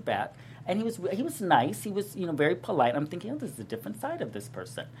commented back. And he was nice. He was, very polite. I'm thinking, oh, this is a different side of this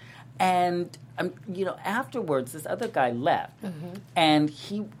person. And, afterwards, this other guy left. And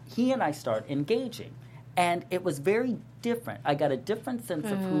he and I start engaging. And it was very different. I got a different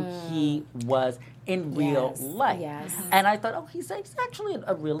sense of who he was in real life. Yes. And I thought, oh, he's actually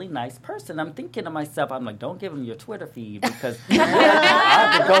a really nice person. I'm thinking to myself, I'm like, don't give him your Twitter feed because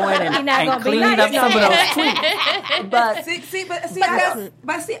I've been go in and clean up some of those tweets. But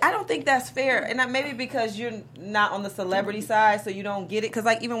I don't think that's fair. And maybe because you're not on the celebrity side, so you don't get it. Because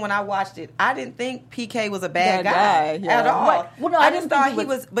like even when I watched it, I didn't think PK was a bad guy at all. Right. Well, no, I just thought he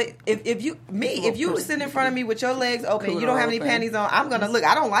was. But if you sit in front of me with your legs open, you don't have any panties on, I'm gonna look.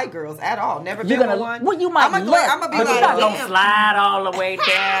 I don't like girls at all. Never been with one. Well, you might. I'm gonna be like, don't slide all the way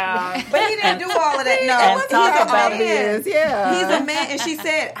down. But he didn't do all of that. No, and talk about it. Yeah, he's a man. And she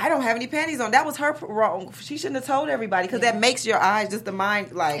said, "I don't have any panties on." That was her wrong. She shouldn't have told everybody because that makes your eyes just the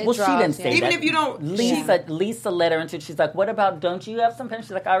mind like. Well, she didn't say even that. If you don't. Lisa let her into it. She's like, "What about? Don't you have some panties?"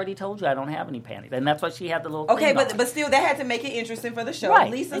 She's like, "I already told you I don't have any panties," and that's why she had the little. Okay, but still, that had to make it interesting for the show. Right,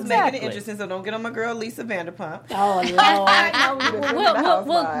 Lisa's making it interesting, so don't get on my girl Lisa Vanderpump. Oh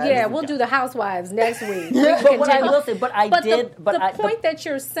Lord, we'll do the Housewives next week. But what I will say, the point that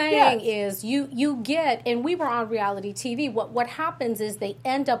you're saying is you get, and we were on reality TV. What happens is they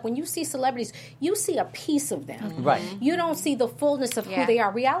end up, when you see celebrities, you see a piece of them. Right. You don't see the fullness of who they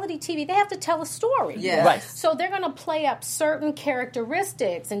are. Reality TV, they have to tell a story. Yeah. Right. So they're going to play up certain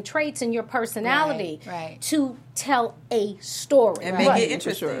characteristics and traits in your personality to tell a story and make it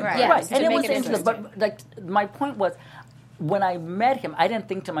interesting. Right. Yes, and it was interesting. But like my point was, when I met him, I didn't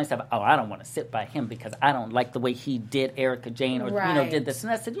think to myself, "Oh, I don't want to sit by him because I don't like the way he did Erica Jane or did this."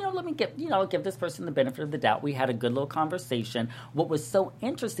 And I said, let me give this person the benefit of the doubt. We had a good little conversation. What was so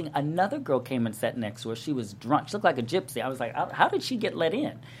interesting, another girl came and sat next to her. She was drunk. She looked like a gypsy. I was like, how did she get let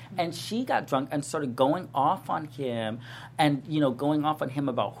in? And she got drunk and started going off on him and, going off on him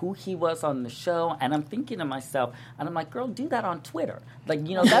about who he was on the show. And I'm thinking to myself, and I'm like, girl, do that on Twitter. Like,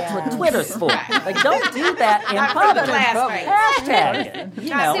 that's what Twitter's for. Like, don't do that in public. Hashtag it.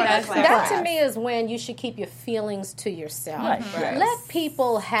 That to me is when you should keep your feelings to yourself. Right. Let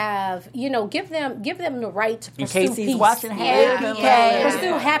people have, give them the right to pursue in case he's peace. watching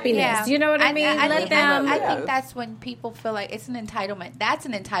pursue happiness. Yeah. You know what I mean? I think that's when people feel like it's an entitlement. That's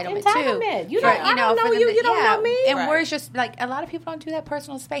an entitlement too. You don't, I don't know you. You don't know me. And we're just like, a lot of people don't do that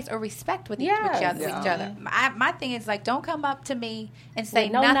personal space or respect with each other. My thing is like, don't come up to me and say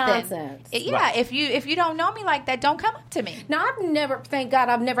no nothing. Nonsense. If you don't know me like that, don't come up to me. Now, thank God,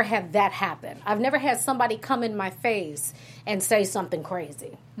 I've never had that happen. I've never had somebody come in my face and say something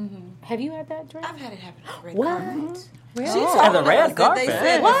crazy. Mm-hmm. Have you had that, Dre? I've had it happen on red what? carpet. Really? She's the red carpet.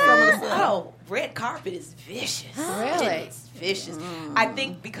 Oh, red carpet is vicious. Really? It's vicious. I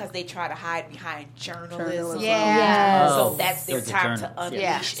think because they try to hide behind journalism. Yeah. So that's their time to unleash.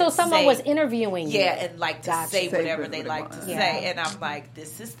 Yeah. So someone was interviewing you. Yeah, and like to say whatever they like to say. And I'm like,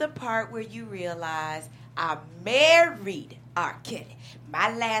 this is the part where you realize I married R. Kelly.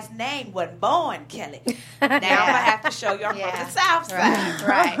 My last name wasn't Bowen Kelly. Now I'm going to have to show you I'm from the South Side.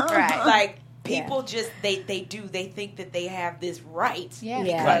 Right. Like, people just, they think that they have this right.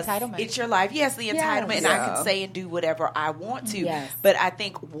 Because entitlement. It's your life. Yes, the entitlement, and I can say and do whatever I want to. Yes. But I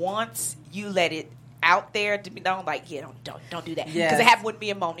think once you let it out there to be known, like, don't do that. Because Yes. it happened with me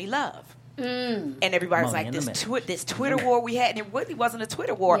and Moni Love. And everybody was like, this Twitter war we had, and it really wasn't a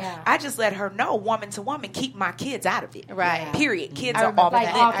Twitter war. Yeah. I just let her know, woman to woman, keep my kids out of it. Right. Period. Kids I are remember off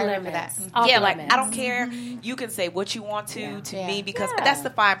that. limits. I remember that. Yeah, like, I don't care. You can say what you want to me because that's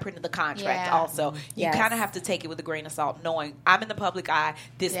the fine print of the contract also. You kind of have to take it with a grain of salt, knowing I'm in the public eye,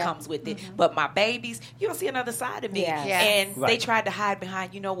 this comes with it. But my babies, you don't see another side of me. And they tried to hide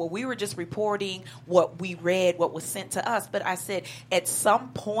behind, we were just reporting what we read, what was sent to us. But I said, at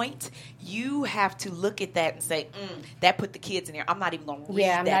some point, you have to look at that and say, that put the kids in there. I'm not even going to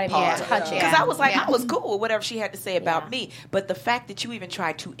read that part. Because I was like, I was cool with whatever she had to say about me. But the fact that you even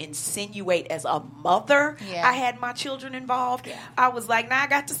tried to insinuate as a mother, I had my children involved, I was like, now I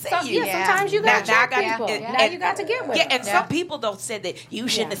got to see you. Sometimes you got to check people. Now you got to get with them. And some people don't say that you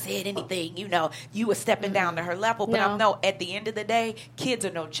shouldn't have said anything. You were stepping down to her level. But at the end of the day, kids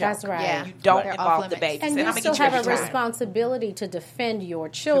are no joke. That's right. Yeah. You don't involve the babies. And you still have a responsibility to defend your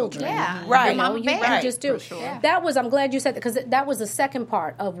children. Yeah. Right. You just do. Sure. I'm glad you said that, because that was the second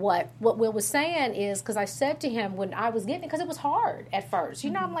part of what Will was saying is, because I said to him when I was getting it, because it was hard at first.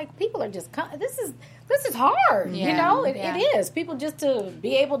 I'm like, people are just, this is hard. It is. People just to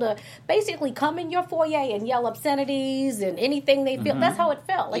be able to basically come in your foyer and yell obscenities and anything they feel. That's how it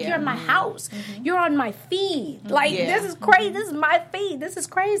felt. Like, you're in my house. You're on my feed. Like, this is crazy. This is my feed. This is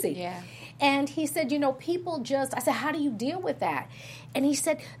crazy. Yeah. And he said, people just, I said, how do you deal with that? And he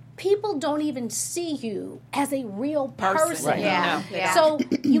said, people don't even see you as a real person. Right. Yeah. So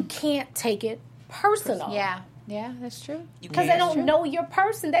you can't take it personal. Yeah. Yeah, that's true. Because they don't know your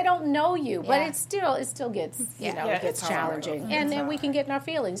person, they don't know you. But Yeah. it still gets it gets it's challenging, hard. and then we can get in our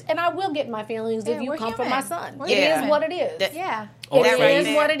feelings. And I will get in my feelings if you we're come for human. my son. We're It is human. what it is. Yeah. Or It say-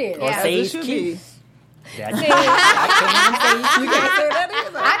 is what it is. Or Yeah. say It he's should cute. be. That's See, You can't say that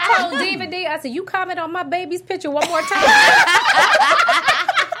either. I told Diva D, I said, you comment on my baby's picture one more time.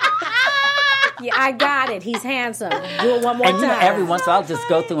 Yeah, I got it. He's handsome. Do it one more And time. you know, every once in a while, I'll just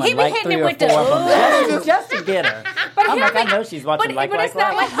go through He and be like hitting 3 it or with 4 the, of them just to get her. But I'm he'll like, I be- know she's watching but it's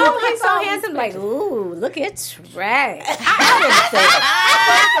not like, oh, he's so handsome. Like, ooh, look at Trey. First of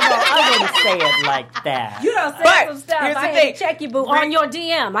all, I wouldn't say it like that. You don't say But some stuff. here's I the had thing. to check you, boo, on your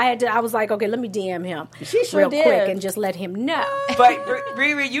DM. I was like, okay, let me DM him She sure real did. quick and just let him know. But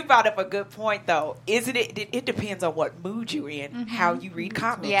Riri, you brought up a good point though. Isn't it? It depends on what mood you're in, how you read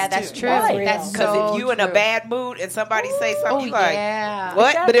comments. Yeah, that's too. true. Right. That's Because so if you in a true. bad mood and somebody say something, Oh, you like, yeah.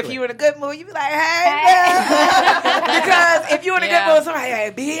 what? But if Exactly. you in a good mood, you be like, hey, because if you in a good mood, somebody,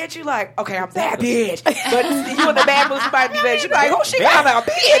 hey, bitch, you like, okay, I'm that bitch. But if you in a bad mood, somebody be like, you like, oh, she got a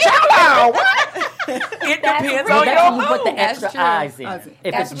bitch. Hold on, what? It depends Well, on that's your when you put the mood. extra true. eyes in.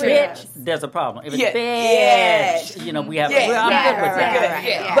 If That's it's true. bitch, there's a problem. If it's Yeah. bitch, you know, we have. Yeah. Well, I'm Yeah, good with right, that. right,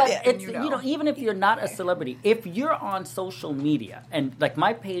 yeah. But Yeah. it's you know, even if you're not a celebrity, if you're on social media and like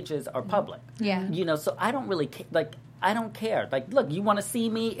my pages are public, Yeah. you know, so I don't really like. I don't care. Like, look, you want to see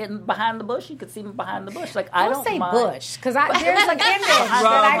me in behind the bush? You can see me behind the bush. Like, I Don't don't say mind. bush, because there's an image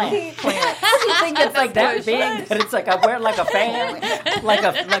that I keep. You think it's like that big? That it's like I wear it like a fan, like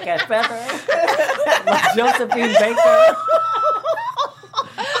a feather, like Josephine Baker.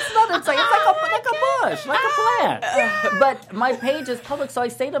 It's not. It's like a bush, like a plant. But my page is public, so I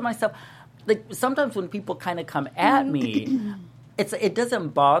say to myself, like sometimes when people kind of come at me. It doesn't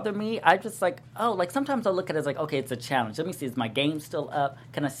bother me. I just like, oh, like sometimes I'll look at it as like, okay, it's a challenge. Let me see, is my game still up?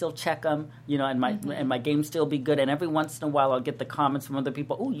 Can I still check them? You know, and my game still be good? And every once in a while, I'll get the comments from other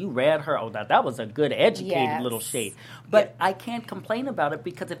people. Oh, you read her. Oh, that was a good, educated little shade. But I can't complain about it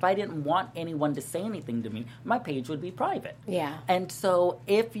because if I didn't want anyone to say anything to me, my page would be private. Yeah. And so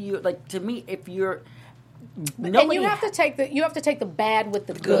if you like, to me, if you're And you have to take the bad with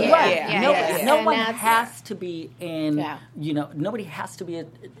the good. Right. Yeah. No And one that's- has to be in, Yeah. you know, nobody has to be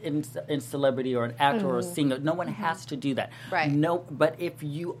in celebrity or an actor or a singer. No one has to do that. Right. No, but if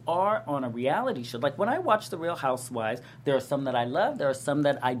you are on a reality show, like when I watch The Real Housewives, there are some that I love, there are some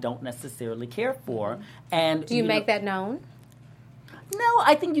that I don't necessarily care for. And Do you make know, that known? No,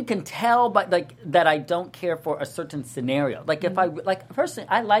 I think you can tell, but like that I don't care for a certain scenario. Like if I like personally,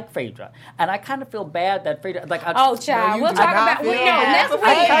 I like Phaedra, and I kind of feel bad that Phaedra. Like Oh, child, you we'll do talk not about feel next week.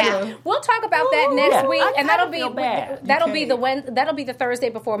 bad. We'll talk about that next Yeah. week, I and that'll kinda be feel bad. that'll be the Thursday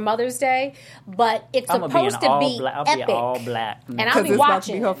before Mother's Day. But it's I'm gonna be in supposed to all be black. I'll epic, be all black. and I'll Because be it's about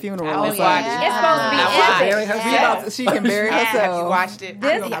to be watching. her funeral. Oh, It's yeah. like, It's supposed to be Bury epic. herself. she can bury Have you herself. watched it?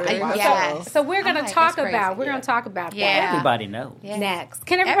 This, Yes. so we're gonna I'm like, talk that's about crazy. that Yeah. Everybody knows. Yeah. next.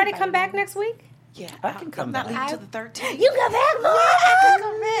 Can everybody come back next week? Yeah, I can come not back. leaving till the 13th. You come back.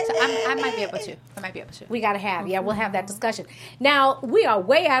 So I might be able to. We got to have, we'll have that discussion. Now, we are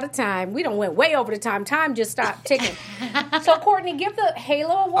way out of time. We don't went way over the time. Time just stopped ticking. So, Courtney, give the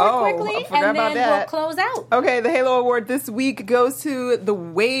Halo Award Oh, quickly, I forgot and then about that. we'll close out. Okay, the Halo Award this week goes to the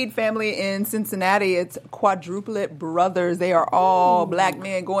Wade family in Cincinnati. It's quadruplet brothers. They are all black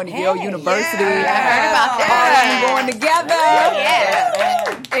men going to Yale University. I heard about that. All going together.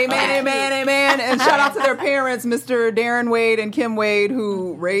 Amen, amen, amen. And shout out to their parents, Mr. Darren Wade and Kim Wade,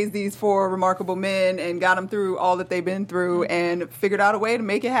 who raised these 4 remarkable men and got them through all that they've been through and figured out a way to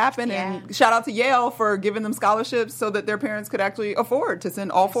make it happen. And shout out to Yale for giving them scholarships so that their parents could actually afford to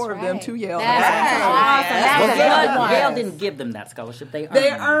send all 4 of them to Yale. That's awesome. That's a good one. Yale didn't give them that scholarship. They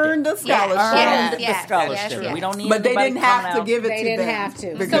earned the scholarship. Earned the Yes, scholarship. yes. We don't need But they anybody didn't have coming to out. give it They to didn't them. have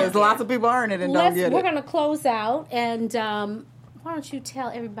to. Because So- lots of people earn it and don't get We're it. going to close out, and why don't you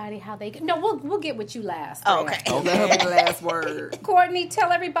tell everybody how they can... No, we'll get with you last. Oh, Freya. okay. That'll be the last word. Courtney,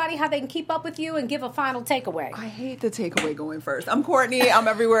 tell everybody how they can keep up with you and give a final takeaway. I hate the takeaway going first. I'm Courtney. I'm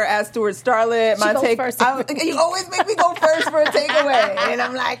everywhere as Stuart Starlet. She goes first. You always make me go first for a takeaway, and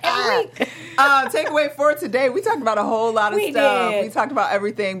I'm like, takeaway for today. We talked about a whole lot of We stuff. did. We talked about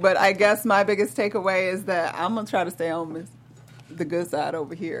everything, but I guess my biggest takeaway is that I'm gonna try to stay on the good side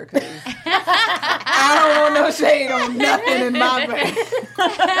over here because I don't want no shade on nothing in my face.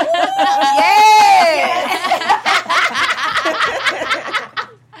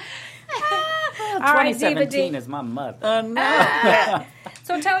 All right, Diva 2017 D. is my mother. No.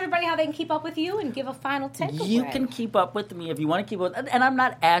 So tell everybody how they can keep up with you and give a final takeaway. You can keep up with me if you want to keep up. And I'm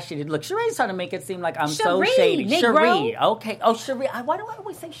not ass shady. Look, Sheree's trying to make it seem like I'm so shady. Negro. Sheree. Okay. Oh, Sheree. Why do I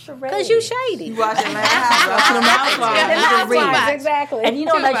always say Sheree? Because you shady. You watching Housewives. Exactly. And you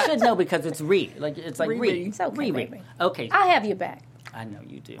know what I should know because it's Ree. Like it's like Ree. It's okay, Ree. baby. Okay. I'll have you back. I know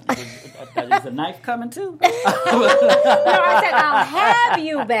you do. Is the knife coming too? No, I said I'll have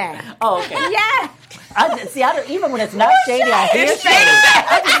you back. Oh, okay. Yeah. Even when it's not shady, I hear shady.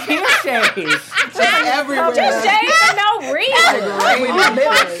 I just hear shady. Everywhere. Just shade for no reason.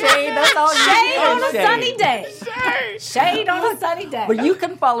 Shade, that's all you Shade hear. on a sunny day. Shade on a sunny day. But you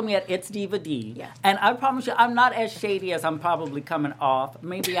can follow me at It's Diva D. Yeah. And I promise you, I'm not as shady as I'm probably coming off.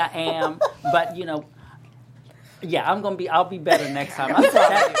 Maybe I am, but yeah, I'll be better next time. I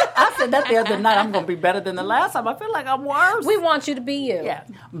said that the other night. I'm gonna be better than the last time. I feel like I'm worse. We want you to be you. Yeah.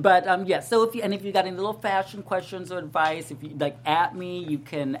 But so if you got any little fashion questions or advice, if you at me, you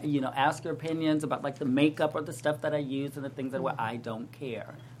can, ask your opinions about like the makeup or the stuff that I use and the things that I wear. I don't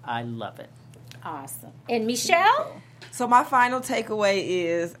care. I love it. Awesome. And Michelle? So my final takeaway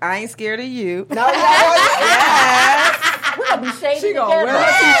is I ain't scared of you. No, yes. We're gonna be shady. She gonna wear a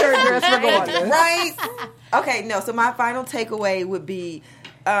t-shirt dress regardless. Right? Okay, no. So my final takeaway would be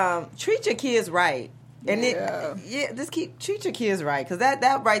treat your kids right, and treat your kids right, because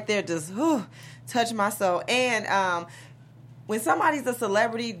that right there just touched my soul. And when somebody's a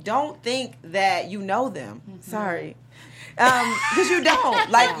celebrity, don't think that you know them. Mm-hmm. Sorry. Because you don't.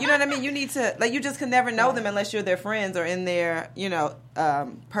 Like, you know what I mean? You need to, like, you just can never know them unless you're their friends or in their,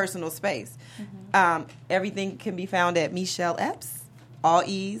 personal space. Mm-hmm. Everything can be found at Michelle Epps, all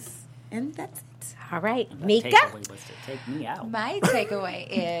E's, and that's it. All right. The Mika? takeaway was to take me out. My takeaway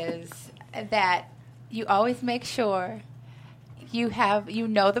is that you always make sure you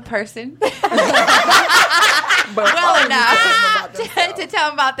know the person well enough to tell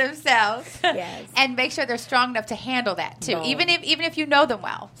them about themselves. Yes. And make sure they're strong enough to handle that too, No. even if you know them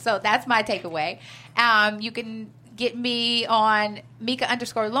well. So that's my takeaway. You can get me on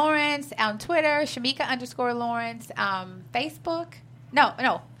Mika_Lawrence on Twitter, Shamika_Lawrence, Facebook.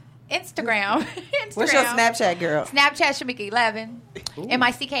 No. Instagram. What's your Snapchat, girl? Snapchat Shamika11.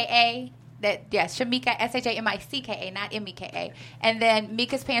 MICKA. Shamika, SHAMICKA, not MEKA. And then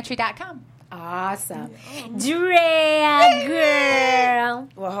MikasPantry.com. Awesome. Drea girl.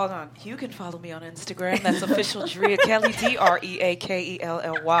 Well, hold on. You can follow me on Instagram. That's official Drea Kelly, DREAKELLY.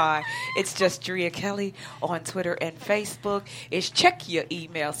 It's just Drea Kelly on Twitter and Facebook. It's check your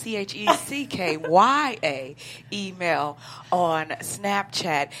email, CHECKYA email on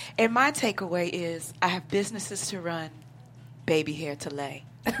Snapchat. And my takeaway is I have businesses to run, baby hair to lay.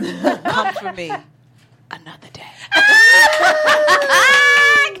 Come for me another day.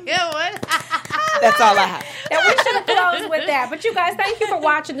 Good one. That's all I have. And we should have closed with that. But you guys, thank you for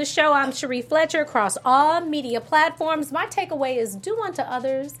watching the show. I'm Cherie Fletcher across all media platforms. My takeaway is do unto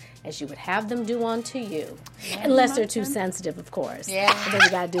others as you would have them do unto you. Unless they're too sensitive, of course. Yeah. And then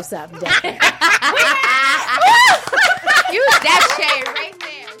you got to do something different. Use that shade right there.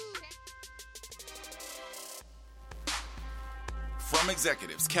 From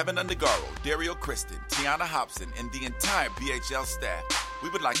executives Kevin Undergaro, Dario Kristen, Tiana Hobson, and the entire BHL staff, we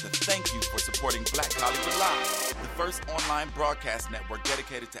would like to thank you for supporting Black Hollywood Live, the first online broadcast network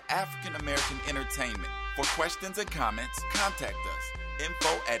dedicated to African American entertainment. For questions and comments, contact us.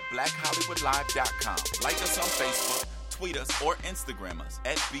 info@blackhollywoodlive.com. Like us on Facebook, tweet us, or Instagram us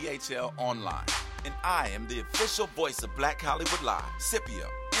at BHL Online. And I am the official voice of Black Hollywood Live, Scipio.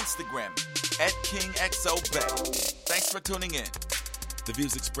 Instagram me at KingXOBay. Thanks for tuning in. The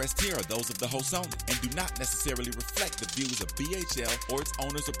views expressed here are those of the host only and do not necessarily reflect the views of BHL or its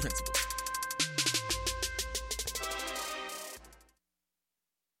owners or principals.